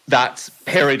that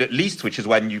period at least, which is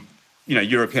when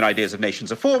European ideas of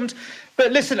nations are formed.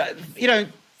 But listen,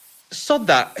 sod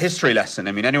that history lesson.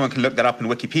 I mean, anyone can look that up in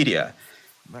Wikipedia.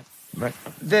 Right.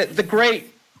 The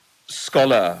great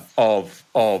scholar of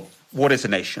what is a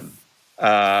nation,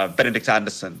 Benedict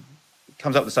Anderson,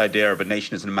 comes up with this idea of a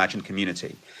nation as an imagined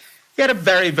community. He had a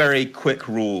very, very quick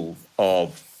rule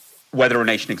of whether a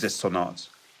nation exists or not.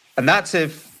 And that's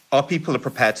if our people are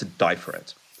prepared to die for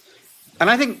it. And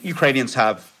I think Ukrainians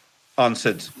have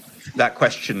answered that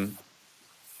question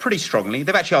pretty strongly.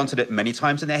 They've actually answered it many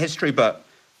times in their history, but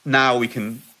now we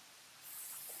can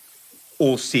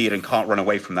all see it and can't run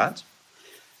away from that.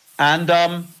 And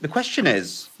the question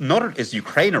is, not is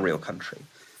Ukraine a real country?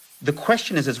 The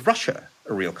question is Russia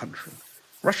a real country?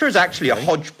 Russia is actually a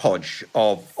hodgepodge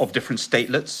of different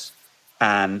statelets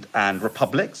and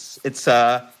republics. It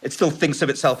still thinks of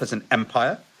itself as an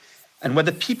empire. And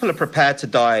whether people are prepared to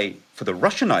die for the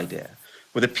Russian idea,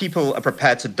 whether people are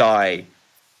prepared to die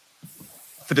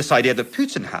for this idea that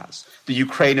Putin has, that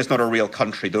Ukraine is not a real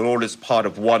country, that all is part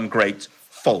of one great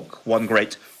folk, one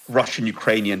great Russian,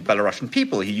 Ukrainian, Belarusian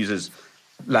people. He uses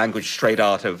language straight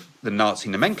out of the Nazi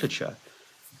nomenclature.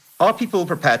 Are people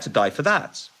prepared to die for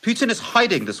that? Putin is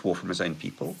hiding this war from his own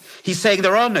people. He's saying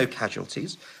there are no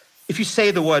casualties. If you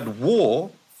say the word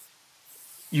war,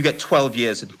 you get 12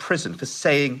 years in prison for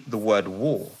saying the word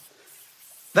war.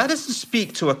 That doesn't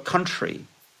speak to a country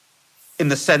in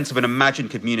the sense of an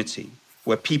imagined community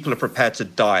where people are prepared to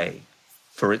die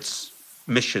for its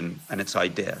mission and its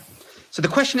idea. So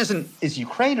the question isn't, is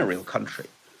Ukraine a real country?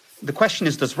 The question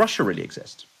is, does Russia really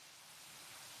exist?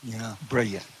 Yeah,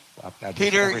 Brilliant.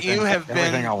 Peter, you have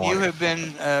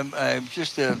been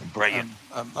just a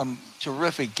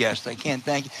terrific guest. I can't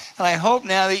thank you. And I hope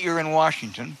now that you're in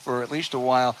Washington for at least a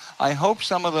while, I hope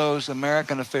some of those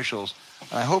American officials,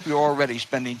 and I hope you're already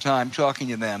spending time talking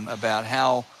to them about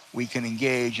how we can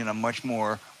engage in a much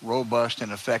more robust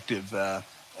and effective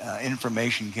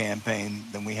information campaign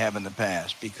than we have in the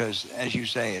past, because, as you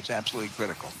say, it's absolutely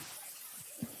critical.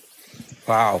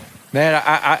 Wow. Man,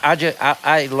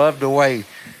 I love the way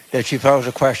that you pose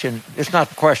a question. It's not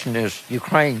the question, is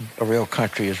Ukraine a real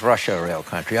country? Is Russia a real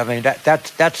country? I mean,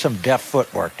 that's some deft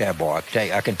footwork there, boy.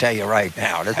 I can tell you right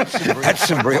now. That's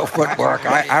some real footwork.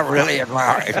 I really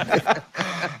admire it.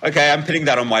 Okay, I'm putting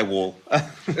that on my wall. All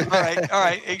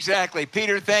right, exactly.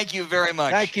 Peter, thank you very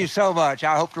much. Thank you so much.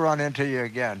 I hope to run into you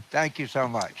again. Thank you so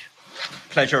much.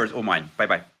 Pleasure is all mine.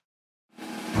 Bye-bye.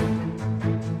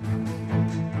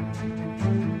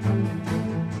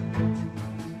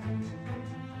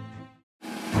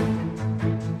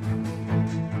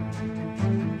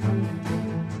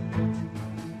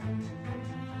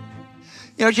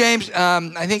 You know, James,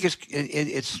 I think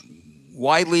it's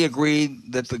widely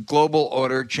agreed that the global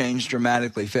order changed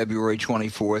dramatically February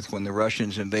 24th when the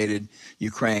Russians invaded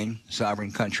Ukraine,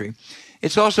 sovereign country.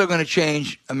 It's also going to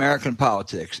change American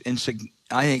politics,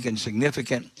 I think in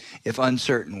significant, if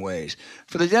uncertain ways.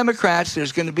 For the Democrats,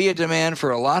 there's going to be a demand for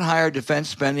a lot higher defense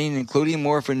spending, including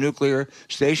more for nuclear,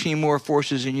 stationing more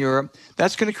forces in Europe.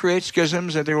 That's going to create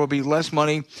schisms, and there will be less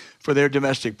money for their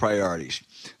domestic priorities.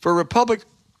 For Republicans,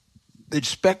 the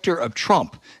specter of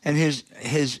Trump and his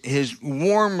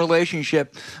warm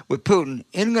relationship with Putin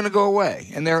isn't going to go away.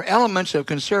 And there are elements of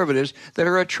conservatives that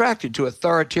are attracted to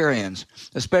authoritarians,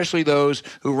 especially those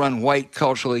who run white,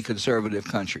 culturally conservative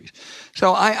countries.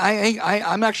 So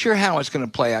I'm not sure how it's going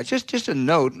to play out. Just a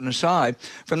note, an aside,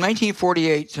 from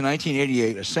 1948 to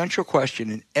 1988, a central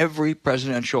question in every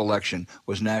presidential election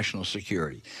was national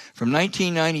security. From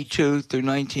 1992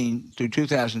 through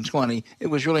 2020, it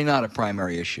was really not a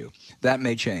primary issue. That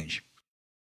may change.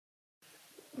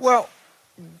 Well,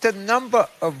 the number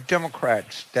of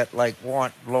Democrats that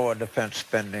want lower defense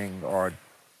spending or,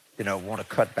 want to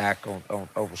cut back on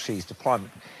overseas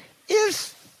deployment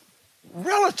is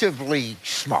relatively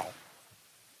small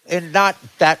and not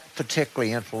that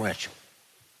particularly influential,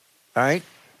 right?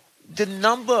 The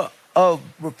number of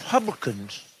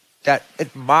Republicans that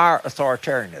admire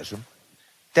authoritarianism,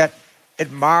 that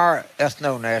admire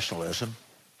ethno-nationalism,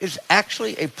 is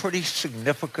actually a pretty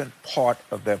significant part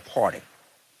of their party.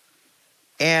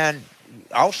 And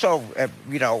also,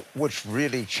 what's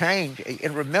really changed,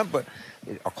 and remember,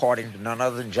 according to none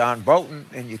other than John Bolton,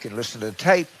 and you can listen to the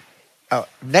tape,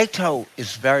 NATO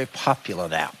is very popular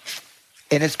now,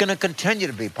 and it's going to continue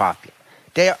to be popular.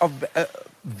 There are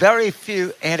very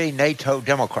few anti-NATO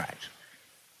Democrats.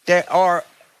 There are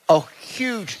a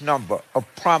huge number of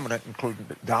prominent, including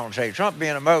Donald J. Trump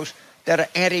being the most, that are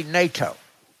anti-NATO.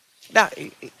 Now,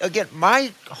 again,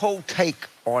 my whole take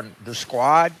on the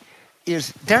squad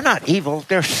is they're not evil.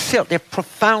 They're silly. They're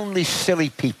profoundly silly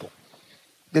people.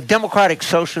 The Democratic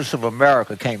Socialists of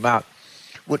America came out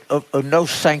with a no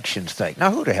sanctions thing.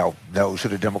 Now, who the hell knows who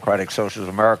the Democratic Socialists of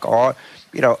America are?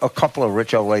 A couple of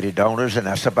rich old lady donors, and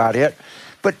that's about it.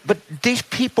 But these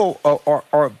people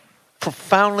are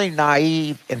profoundly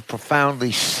naive and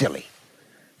profoundly silly.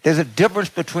 There's a difference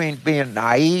between being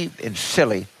naive and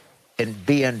silly and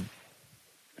being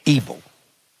evil,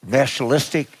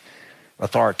 nationalistic,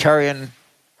 authoritarian,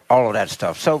 all of that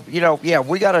stuff. So, we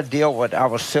got to deal with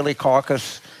our silly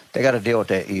caucus. They got to deal with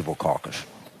their evil caucus.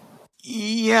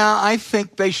 Yeah, I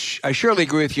think I surely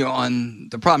agree with you on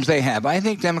the problems they have. I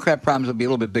think Democrat problems will be a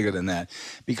little bit bigger than that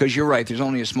because you're right. There's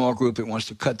only a small group that wants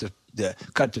to cut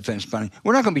defense spending.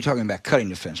 We're not going to be talking about cutting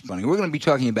defense spending. We're going to be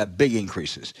talking about big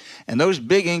increases. And those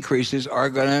big increases are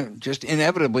going to just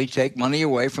inevitably take money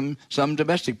away from some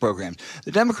domestic programs.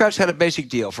 The Democrats had a basic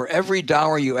deal. For every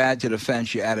dollar you add to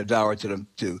defense, you add a dollar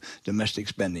to domestic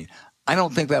spending. I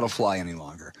don't think that'll fly any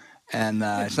longer. And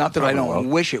it's not that I don't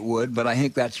wish it would, but I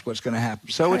think that's what's going to happen.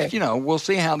 So, it's, we'll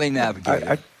see how they navigate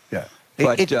it. Yeah.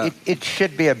 But, it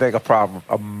should be a bigger problem,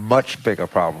 a much bigger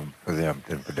problem for them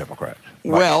than for Democrats.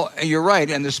 Much. Well, you're right.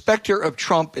 And the specter of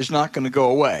Trump is not going to go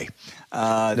away. No.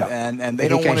 And they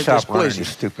don't want to stop displease him. His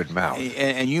stupid mouth.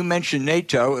 And you mentioned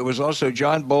NATO. It was also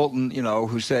John Bolton,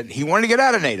 who said he wanted to get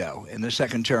out of NATO in the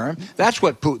second term. That's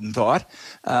what Putin thought.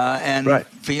 And right.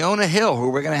 Fiona Hill,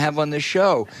 who we're going to have on this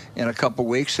show in a couple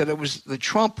weeks, said it was the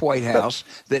Trump White House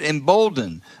that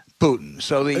emboldened Putin.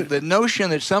 So the notion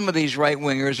that some of these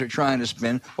right-wingers are trying to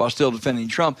spin while still defending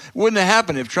Trump wouldn't have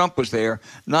happened if Trump was there.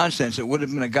 Nonsense. It would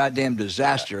have been a goddamn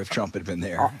disaster if Trump had been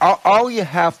there. All you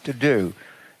have to do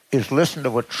is listen to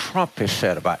what Trump has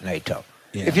said about NATO.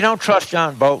 Yeah. If you don't trust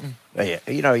John Bolton,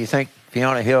 you think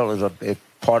Fiona Hill is a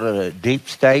part of the deep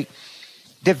state.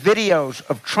 There are videos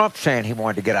of Trump saying he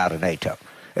wanted to get out of NATO.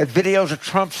 There's videos of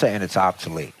Trump saying it's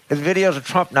obsolete. There's videos of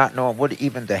Trump not knowing what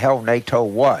even the hell NATO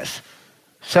was.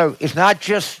 So it's not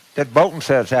just that Bolton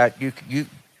says that.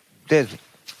 There's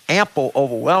ample,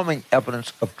 overwhelming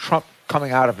evidence of Trump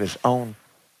coming out of his own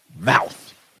mouth.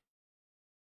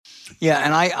 Yeah,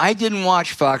 and I didn't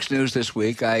watch Fox News this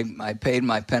week. I paid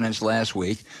my penance last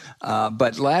week.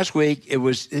 But last week it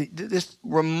was this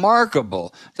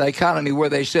remarkable dichotomy where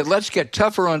they said, let's get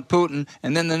tougher on Putin,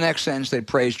 and then the next sentence they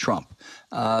praised Trump.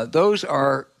 Those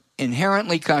are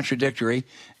inherently contradictory.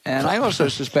 And I also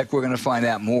suspect we're going to find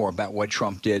out more about what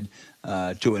Trump did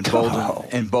to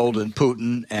embolden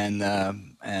Putin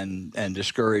and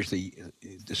discourage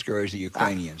the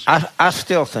Ukrainians. I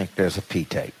still think there's a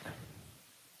P-tape.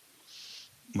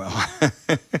 Well,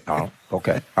 oh,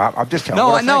 okay. I'm just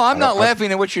telling you. No, I'm not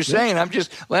laughing at what you're saying. I'm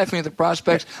just laughing at the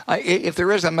prospects. If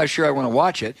there is, I'm not sure I want to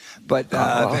watch it. But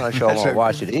I'm not sure I want to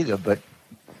watch it either. But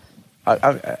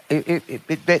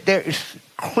there is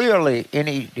clearly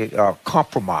any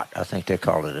compromat, I think they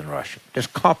call it in Russian. There's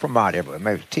compromat everywhere.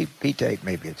 Maybe it's P-tape,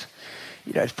 maybe it's,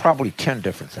 it's probably 10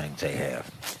 different things they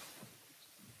have.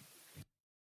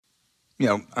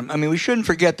 We shouldn't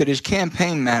forget that his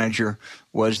campaign manager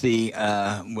was the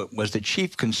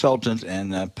chief consultant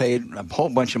and paid a whole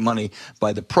bunch of money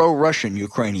by the pro-Russian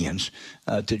Ukrainians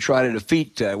to try to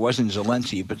defeat. It wasn't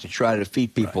Zelensky, but to try to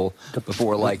defeat people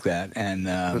before like that. And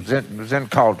it was then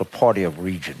called the Party of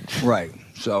Regions. Right.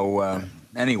 So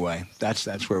anyway,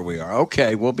 that's where we are.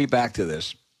 Okay, we'll be back to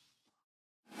this.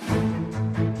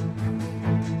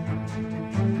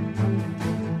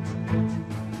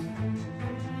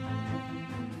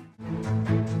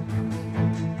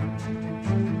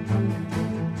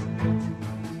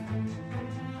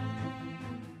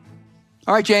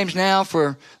 All right, James, now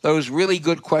for those really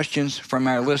good questions from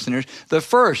our listeners. The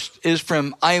first is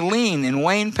from Eileen in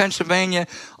Wayne, Pennsylvania.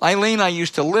 Eileen, I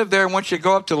used to live there. I want you to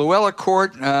go up to Luella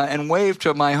Court and wave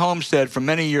to my homestead from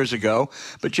many years ago.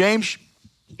 But, James,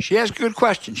 she has a good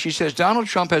question. She says, Donald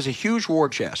Trump has a huge war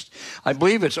chest. I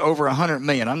believe it's over $100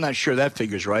 million. I'm not sure that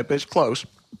figure's right, but it's close.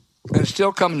 And it's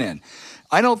still coming in.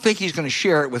 I don't think he's going to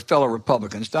share it with fellow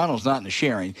Republicans. Donald's not in the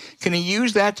sharing. Can he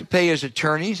use that to pay his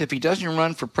attorneys? If he doesn't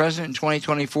run for president in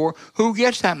 2024, who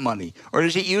gets that money? Or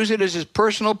does he use it as his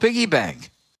personal piggy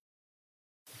bank?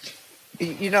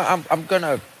 I'm going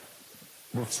to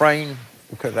refrain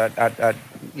because I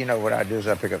what I do is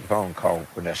I pick up the phone and call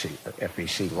Vanessa,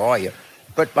 FEC lawyer.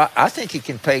 But I think he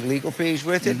can pay legal fees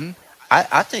with it. Mm-hmm.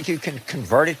 I think you can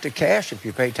convert it to cash if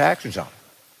you pay taxes on it.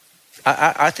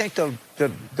 I think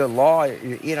the law,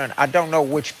 I don't know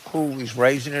which pool he's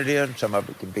raising it in. Some of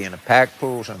it can be in a PAC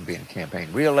pool, some be in a campaign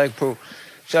real egg pool.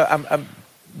 So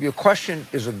your question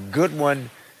is a good one.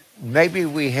 Maybe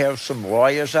we have some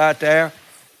lawyers out there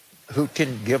who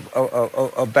can give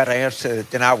a better answer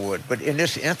than I would. But in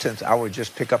this instance, I would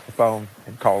just pick up the phone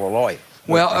and call a lawyer.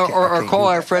 Well, or call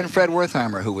our friend Fred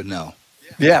Wertheimer, who would know.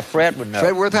 Yeah, Fred would know.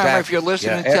 Fred Wertheimer, exactly. If you're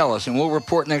listening, tell us, and we'll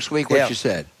report next week what you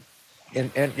said.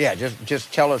 And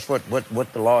just tell us what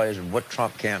the law is and what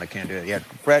Trump can or can't do. Yeah,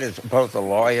 Fred is both a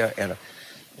lawyer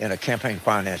and a campaign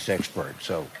finance expert.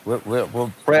 So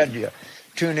we'll Fred,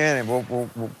 tune in and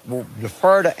we'll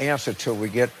defer the answer till we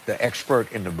get the expert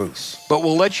in the booth. But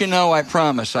we'll let you know, I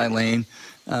promise, Eileen.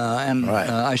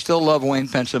 I still love Wayne,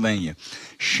 Pennsylvania.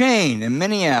 Shane in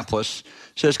Minneapolis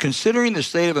says, considering the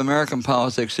state of American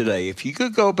politics today, if you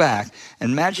could go back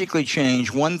and magically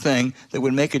change one thing that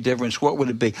would make a difference, what would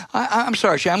it be? I'm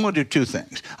sorry, Shay, I'm going to do two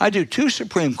things. I do two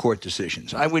Supreme Court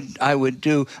decisions. I would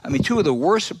do, two of the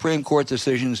worst Supreme Court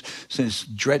decisions since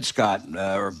Dred Scott,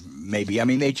 or maybe.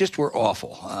 They just were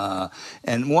awful.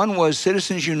 And one was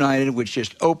Citizens United, which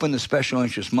just opened the special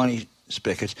interest money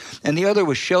spigots, and the other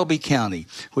was Shelby County,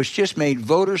 which just made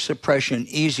voter suppression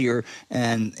easier,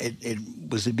 and it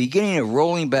was the beginning of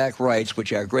rolling back rights,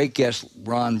 which our great guest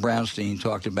Ron Brownstein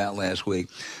talked about last week.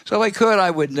 So if I could, I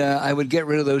would get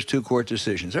rid of those two court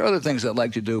decisions. There are other things I'd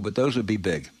like to do, but those would be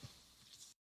big.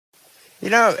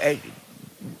 You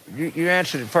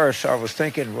answered it first, so I was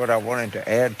thinking what I wanted to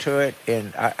add to it,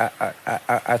 and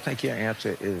I think your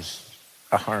answer is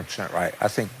 100% right. I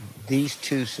think these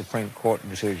two Supreme Court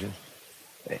decisions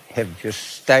have just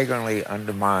staggeringly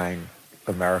undermined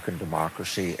American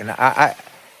democracy, and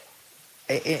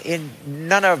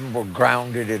none of them were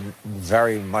grounded in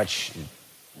very much.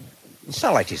 It's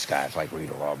not like these guys like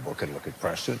read a law book and look at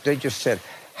precedent. They just said,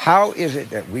 how is it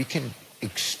that we can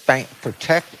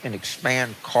protect and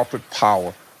expand corporate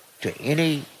power to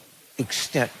any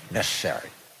extent necessary?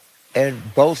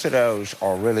 And both of those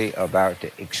are really about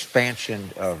the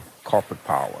expansion of corporate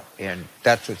power, and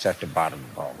that's what's at the bottom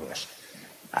of all this.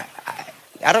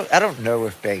 I don't know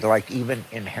if they even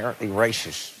inherently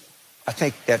racist. I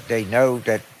think that they know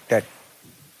that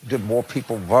the more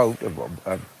people vote,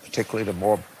 particularly the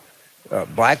more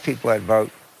black people that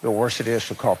vote, the worse it is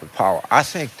for corporate power. I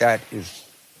think that is,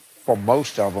 for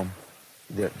most of them,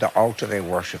 the altar they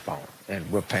worship on,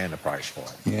 and we're paying the price for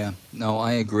it. Yeah, no,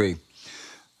 I agree.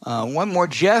 One more,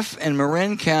 Jeff in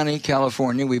Marin County,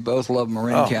 California. We both love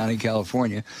Marin County,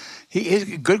 California.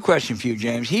 Good question for you,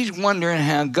 James. He's wondering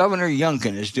how Governor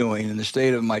Youngkin is doing in the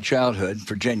state of my childhood,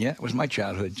 Virginia. It was my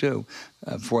childhood, too,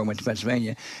 before I went to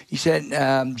Pennsylvania. He said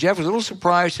Jeff was a little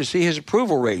surprised to see his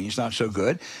approval rating is not so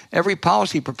good. Every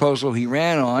policy proposal he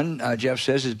ran on, Jeff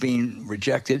says, is being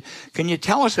rejected. Can you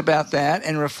tell us about that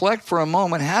and reflect for a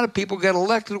moment, how do people get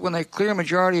elected when a clear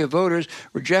majority of voters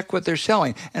reject what they're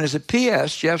selling? And as a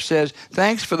P.S., Jeff says,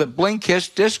 thanks for the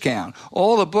Blinkist discount.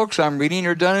 All the books I'm reading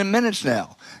are done in minutes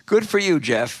now. Good for you,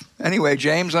 Jeff. Anyway,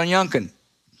 James on Youngkin.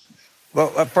 Well,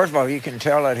 first of all, you can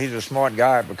tell that he's a smart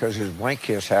guy because his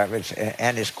Blinkist habits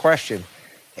and his question.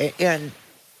 And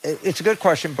it's a good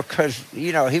question because,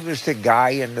 he was the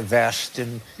guy in the vest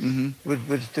and was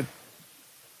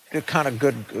the kind of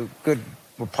good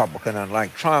Republican.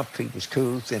 Unlike Trump, he was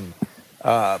couth, and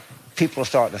people are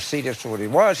starting to see this for what he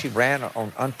was. He ran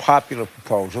on unpopular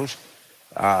proposals.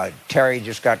 Terry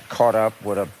just got caught up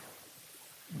with a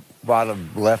lot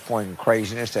of left-wing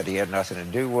craziness that he had nothing to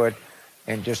do with,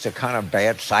 and just a kind of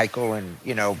bad cycle and,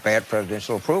 bad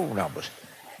presidential approval numbers.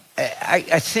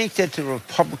 I think that the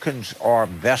Republicans are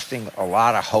investing a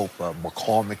lot of hope.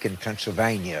 McCormick in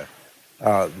Pennsylvania,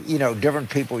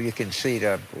 different people you can see,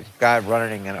 the guy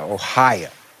running in Ohio,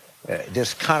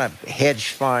 this kind of hedge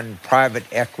fund, private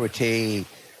equity.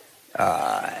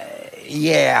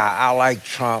 I like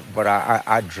Trump, but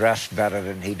I dress better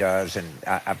than he does, and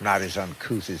I'm not as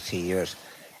uncouth as he is.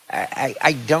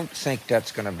 I don't think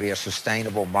that's going to be a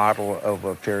sustainable model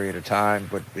over a period of time,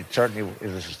 but it certainly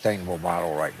is a sustainable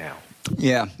model right now.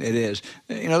 Yeah, it is.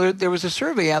 There was a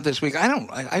survey out this week.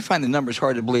 I find the numbers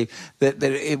hard to believe that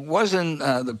it wasn't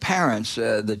the parents,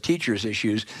 the teachers'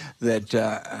 issues that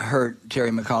hurt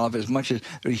Terry McAuliffe as much as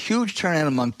there was a huge turnout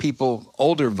among people,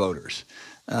 older voters.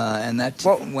 And that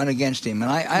went against him.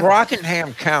 And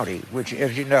Rockingham County, which,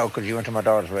 as you know, because you went to my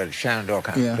daughter's wedding, Shenandoah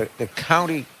County, the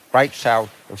county right south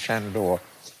of Shenandoah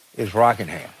is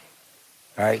Rockingham.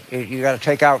 Right? You got to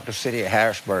take out the city of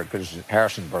Harrisonburg because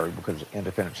it's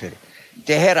independent city.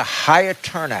 They had a higher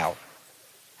turnout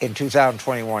in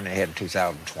 2021 than they had in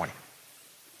 2020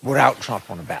 without Trump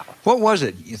on the ballot. What was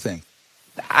it, you think?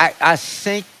 I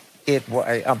think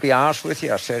I'll be honest with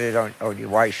you. I said it on your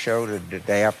wife's show the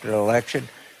day after the election.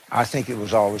 I think it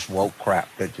was all this woke crap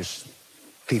that just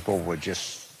people were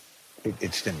just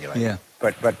it stimulated. Yeah.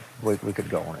 But we could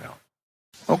go on now.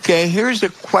 Okay, here's a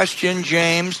question,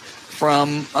 James,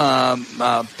 from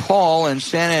Paul in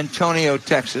San Antonio,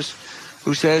 Texas,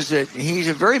 who says that he's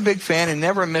a very big fan and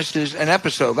never misses an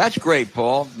episode. That's great,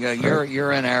 Paul.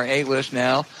 You're in our A-list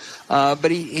now.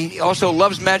 But he also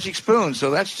loves Magic Spoon, so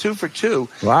that's 2 for 2.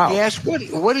 Wow. He asked,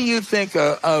 what do you think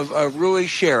of Rui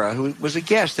Shera, who was a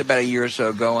guest about a year or so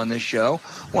ago on this show,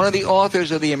 one of the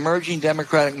authors of The Emerging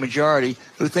Democratic Majority,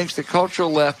 who thinks the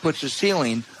cultural left puts a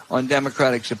ceiling on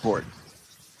Democratic support?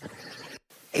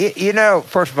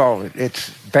 First of all, it's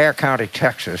Bexar County,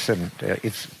 Texas, and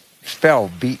it's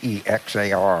spelled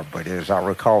Bexar, but as I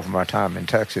recall from my time in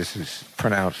Texas, is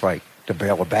pronounced like the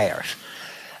Bell of Bears.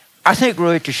 I think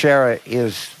Ruy Teixeira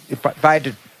is, if I had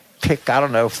to pick, I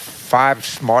don't know, 5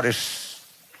 smartest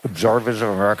observers of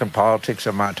American politics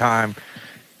of my time,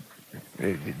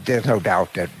 there's no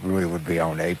doubt that Ruy would be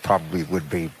on. He probably would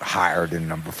be higher than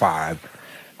number 5.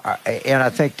 And I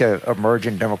think the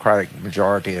emerging Democratic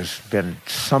majority has been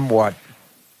somewhat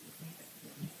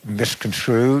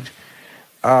misconstrued.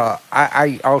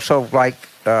 I also like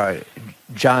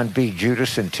John B.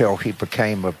 Judas until he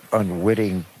became an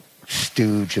unwitting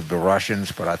stooge of the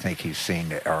Russians, but I think he's seen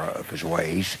the error of his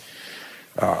ways.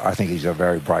 I think he's a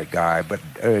very bright guy. But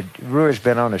Rui's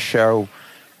been on the show.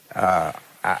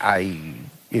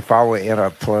 If I were in a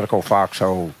political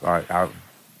foxhole,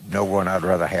 no one I'd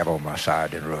rather have on my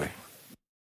side than Ruy.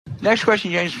 Next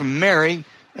question, James, from Mary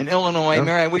in Illinois.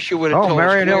 Mary, I wish you would have told us.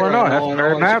 Mary in Illinois. That's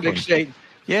Mary It's a big state.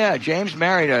 Yeah, James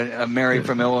married a Mary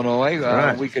from Illinois.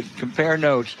 Right. We could compare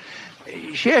notes.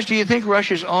 She asked, do you think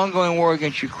Russia's ongoing war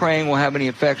against Ukraine will have any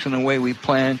effects on the way we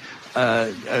plan,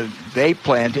 they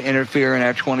plan to interfere in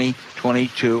our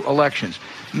 2022 elections?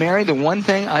 Mary, the one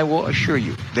thing I will assure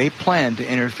you, they plan to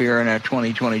interfere in our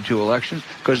 2022 elections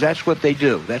because that's what they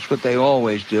do. That's what they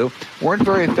always do. Weren't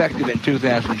very effective in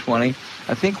 2020.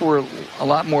 I think we're a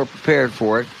lot more prepared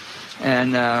for it.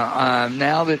 And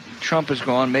now that Trump is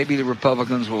gone, maybe the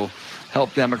Republicans will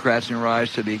help Democrats and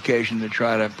rise to the occasion to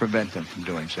try to prevent them from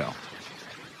doing so.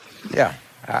 Yeah.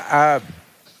 I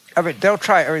mean, they'll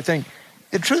try everything.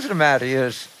 The truth of the matter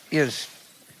is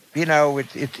you know,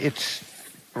 it's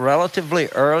relatively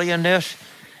early in this.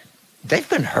 They've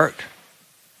been hurt.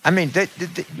 I mean,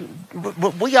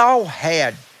 we all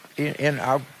had, and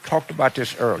I talked about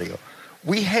this earlier,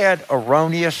 we had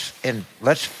erroneous, and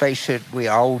let's face it, we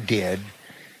all did.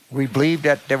 We believed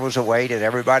that there was a way that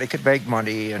everybody could make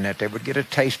money and that they would get a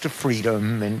taste of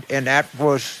freedom. And that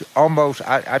was almost,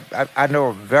 I know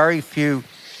of very few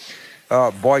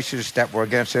voices that were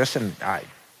against this, and I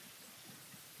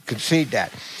concede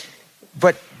that.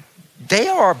 But they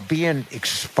are being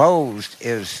exposed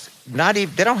as not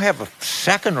even, they don't have a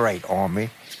second-rate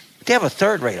army. They have a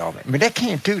third-rate army. I mean, they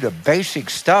can't do the basic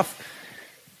stuff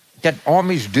that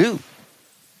armies do.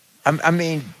 I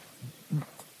mean,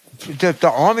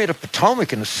 the Army of the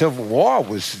Potomac in the Civil War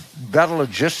was better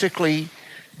logistically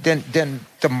than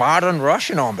the modern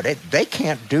Russian army. They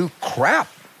can't do crap.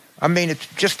 I mean, it's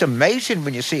just amazing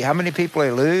when you see how many people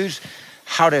they lose,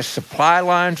 how their supply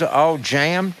lines are all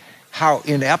jammed, how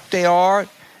inept they are,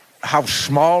 how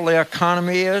small their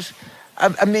economy is.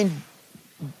 I mean,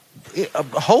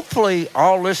 hopefully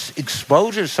all this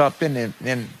exposes something,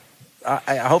 and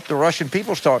I hope the Russian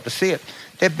people start to see it.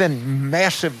 They've been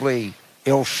massively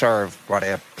ill-served by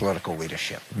their political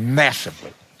leadership.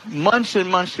 Massively. Months and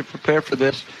months to prepare for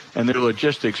this, and their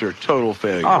logistics are total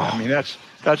failure. I mean, that's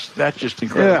just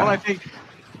incredible. Yeah. Well, I think,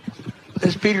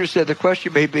 as Peter said, the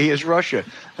question may be, is Russia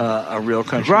a real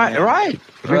country? Right.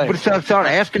 We start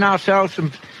asking ourselves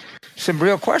some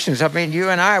real questions. I mean, you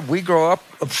and I, we grow up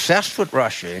obsessed with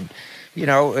Russia, and you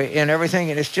know, and everything,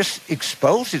 and it's just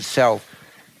exposed itself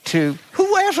to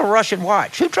who wears a Russian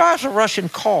watch, who drives a Russian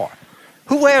car,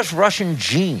 who wears Russian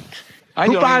jeans,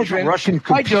 who buys a Russian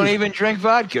computer. I don't even drink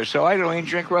vodka, so I don't even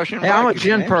drink Russian vodka. I'm a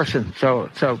gin person, so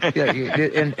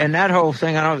yeah, and that whole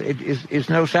thing, I know, it is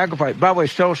no sacrifice. By the way,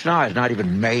 Stolsny is not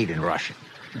even made in Russia.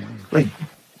 Like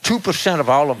 2% of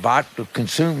all the vodka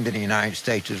consumed in the United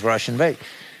States is Russian made.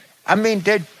 I mean,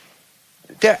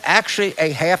 they're actually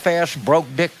a half-ass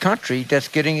broke-dick country that's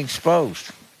getting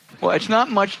exposed. Well, it's not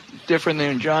much different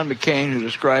than John McCain, who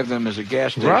described them as a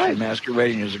gas station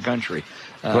masquerading as a country.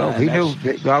 Well, he knew.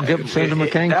 I'll give Senator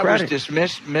McCain that credit. That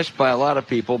was missed by a lot of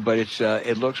people, but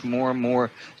it looks more and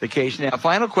more the case now.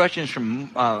 Final questions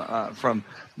from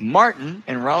Martin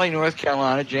in Raleigh, North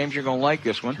Carolina. James, you're going to like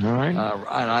this one. All right. And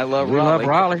I love we Raleigh. Love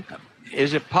Raleigh.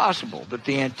 Is it possible that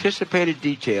the anticipated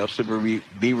details to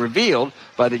be revealed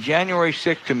by the January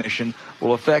 6th Commission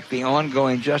will affect the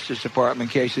ongoing Justice Department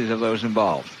cases of those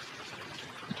involved?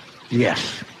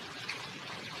 Yes.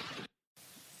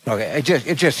 Okay,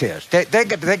 it just is.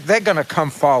 They're going to come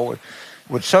forward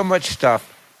with so much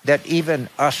stuff that even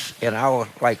us in our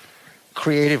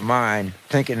creative mind,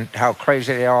 thinking how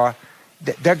crazy they are,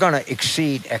 they're going to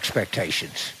exceed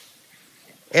expectations.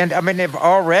 And I mean, they've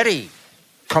already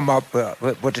come up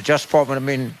with the Justice Department. I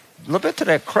mean, a little bit to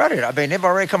their credit. I mean, they've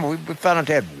already come up. We found out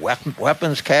they had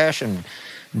weapons cache in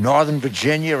Northern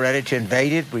Virginia ready to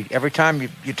invade it. Every time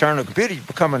you turn on the computer, you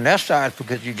become anesthetized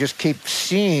because you just keep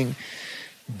seeing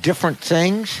different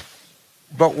things.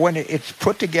 But when it's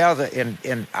put together,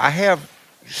 and I have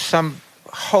some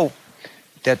hope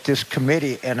that this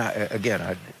committee, and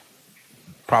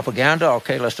propaganda,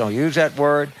 okay, let's don't use that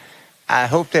word. I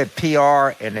hope that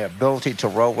PR and their ability to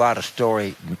roll out a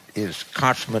story is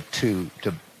consummate to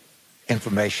the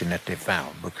information that they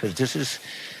found, because this is,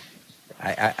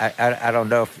 I don't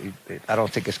know if, I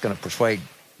don't think it's going to persuade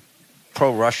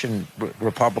pro-Russian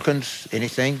Republicans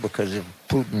anything, because if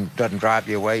Putin doesn't drive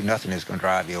you away, nothing is going to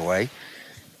drive you away.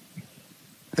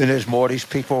 And there's more of these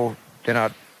people than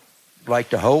I'd like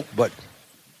to hope, but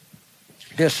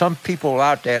there's some people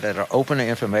out there that are open to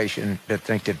information that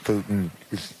think that Putin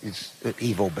is an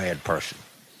evil, bad person.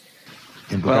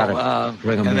 And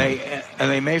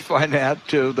they may find out,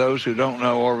 too, those who don't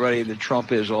know already, that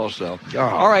Trump is also. Oh.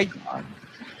 All right.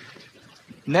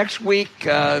 Next week,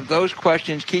 those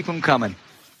questions, keep them coming.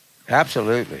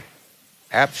 Absolutely.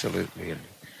 Absolutely. And,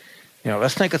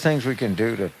 let's think of things we can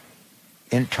do to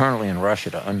internally in Russia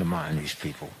to undermine these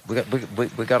people.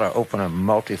 We got to open a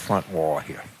multi-front war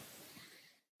here.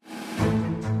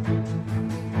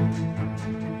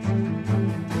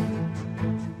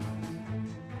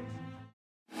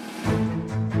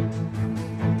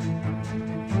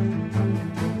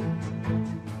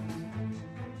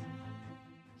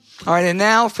 All right, and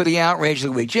now for the outrage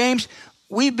of the week. James,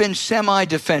 we've been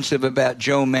semi-defensive about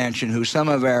Joe Manchin, who some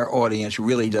of our audience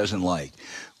really doesn't like.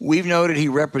 We've noted he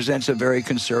represents a very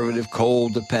conservative,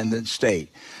 coal-dependent state,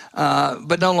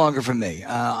 but no longer for me.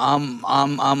 I'm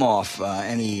off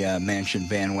any Manchin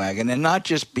bandwagon, and not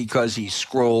just because he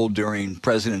scrolled during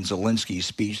President Zelensky's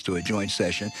speech to a joint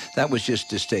session. That was just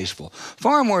distasteful.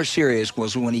 Far more serious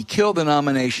was when he killed the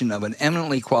nomination of an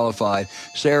eminently qualified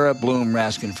Sarah Bloom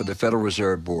Raskin for the Federal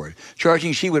Reserve Board,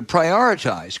 charging she would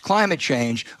prioritize climate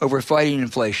change over fighting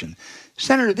inflation.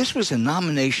 Senator, this was a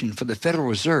nomination for the Federal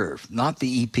Reserve, not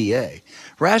the EPA.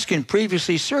 Raskin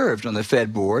previously served on the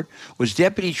Fed board, was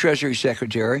Deputy Treasury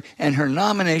Secretary, and her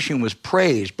nomination was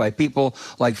praised by people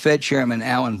like Fed Chairman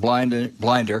Alan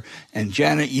Blinder and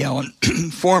Janet Yellen,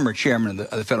 former chairman of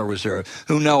the Federal Reserve,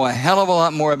 who know a hell of a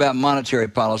lot more about monetary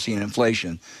policy and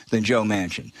inflation than Joe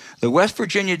Manchin. The West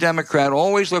Virginia Democrat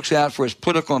always looks out for his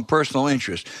political and personal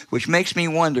interests, which makes me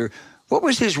wonder, what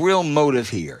was his real motive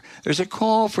here? There's a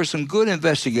call for some good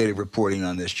investigative reporting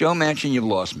on this. Joe Manchin, you've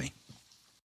lost me.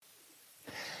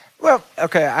 Well,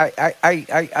 okay, I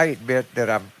admit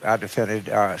that I defended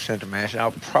Senator Manchin.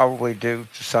 I'll probably do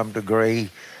to some degree.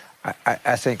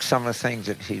 I think some of the things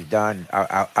that he's done,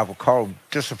 I would call them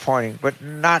disappointing, but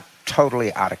not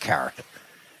totally out of character.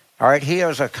 All right, he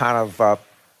is a kind of,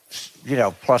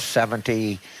 plus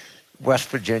 70 West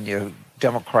Virginia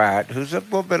Democrat who's a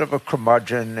little bit of a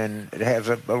curmudgeon and has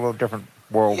a little different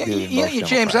worldview. Yeah,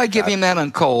 James, I give him that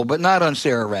on coal, but not on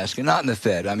Sarah Raskin, not in the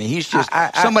Fed. I mean, he's just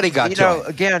somebody got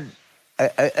to him.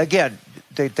 Again,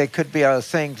 they could be other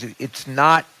things. It's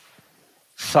not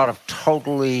sort of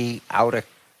totally out of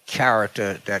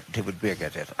character that he would be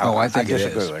against it. I think I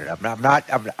disagree with it. I'm not.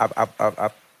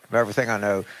 From everything I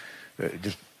know,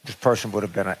 this person would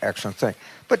have been an excellent thing.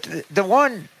 But the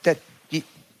one that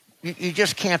you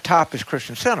just can't top his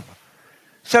Christian Sinema.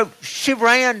 So she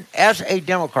ran as a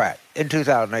Democrat in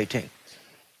 2018.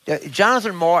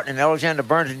 Jonathan Martin and Alexander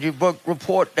Burns in your book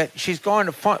report that she's going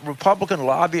to Republican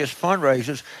lobbyist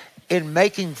fundraisers in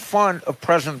making fun of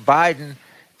President Biden,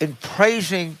 in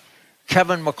praising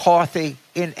Kevin McCarthy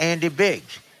and Andy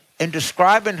Biggs, and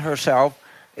describing herself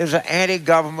as an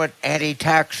anti-government,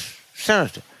 anti-tax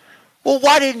senator. Well,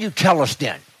 why didn't you tell us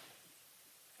then?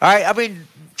 All right,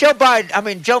 Joe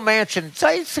Manchin,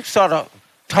 they sort of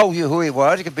told you who he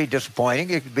was. It could be disappointing.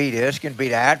 It could be this, it could be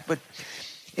that, but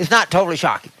it's not totally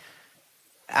shocking.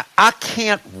 I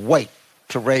can't wait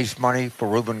to raise money for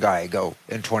Ruben Gallego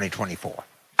in 2024.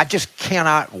 I just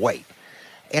cannot wait.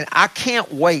 And I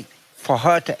can't wait for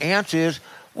her to answer is,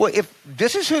 well, if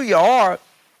this is who you are,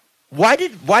 why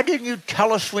didn't you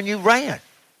tell us when you ran?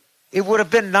 It would have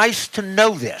been nice to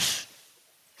know this.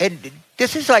 And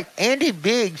this is like Andy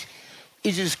Biggs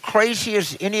is as crazy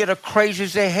as any of the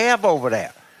crazies they have over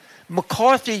there.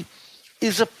 McCarthy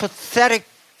is a pathetic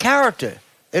character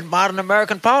in modern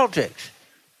American politics.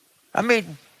 I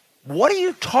mean, what are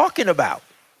you talking about?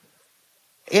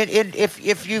 And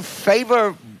if you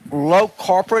favor low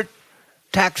corporate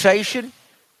taxation,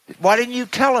 why didn't you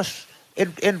tell us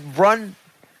and run?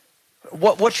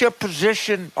 What's your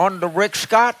position on the Rick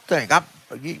Scott thing?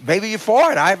 Maybe you're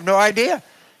for it. I have no idea.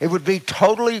 It would be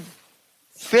totally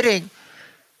fitting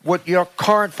with your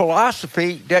current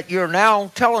philosophy that you're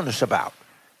now telling us about.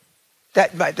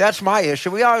 That's my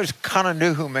issue. We always kind of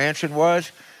knew who Manchin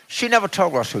was. She never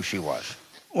told us who she was.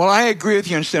 Well, I agree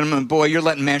with you in sentiment. Boy, you're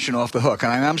letting Manchin off the hook.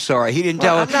 And I'm sorry. He didn't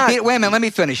tell us. Wait a minute. Let me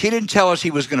finish. He didn't tell us he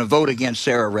was going to vote against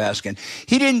Sarah Raskin.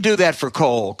 He didn't do that for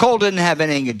Cole. Cole didn't have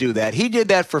anything to do that. He did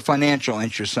that for financial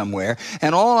interest somewhere.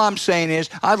 And all I'm saying is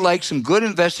I'd like some good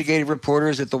investigative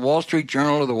reporters at the Wall Street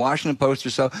Journal or the Washington Post or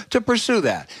so to pursue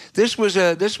that. This was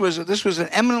an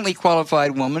eminently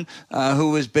qualified woman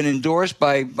who has been endorsed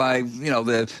by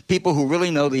the people who really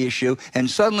know the issue. And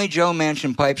suddenly Joe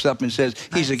Manchin pipes up and says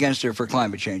he's against her for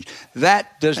climate change.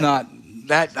 That does not.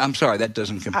 I'm sorry. That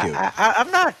doesn't compute.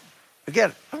 I'm not.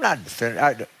 Again, I'm not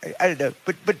defending. I know,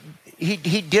 but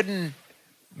he didn't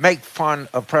make fun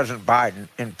of President Biden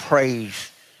and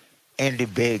praise Andy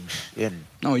Biggs and.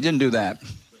 No, he didn't do that.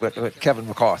 With Kevin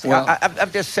McCarthy. Well,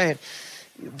 I'm just saying.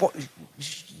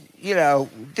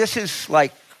 This is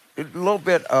like a little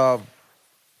bit of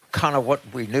kind of what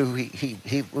we knew. He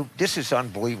this is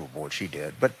unbelievable what she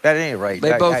did. But at any rate,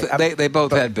 they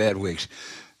both had bad weeks.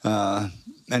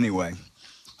 Anyway,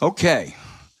 okay.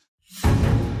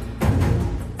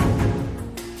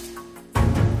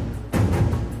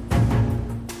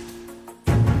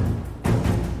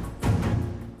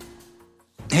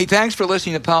 Hey, thanks for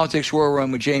listening to Politics War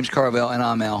Room with James Carville, and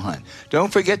I'm Al Hunt.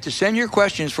 Don't forget to send your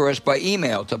questions for us by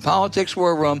email to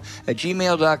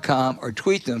politicswarroom@gmail.com or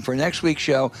tweet them for next week's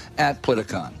show at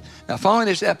Politicon. Now, following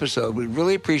this episode, we'd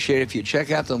really appreciate it if you check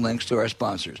out the links to our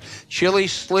sponsors, Chili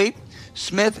Sleep,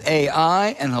 Smith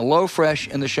AI, and HelloFresh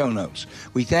in the show notes.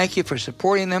 We thank you for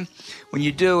supporting them. When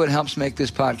you do, it helps make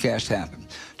this podcast happen.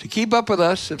 To keep up with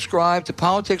us, subscribe to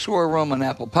Politics War Room on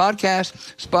Apple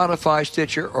Podcasts, Spotify,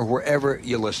 Stitcher, or wherever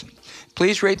you listen.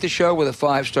 Please rate the show with a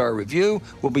 5-star review.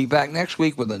 We'll be back next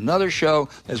week with another show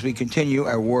as we continue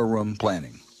our War Room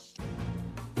planning.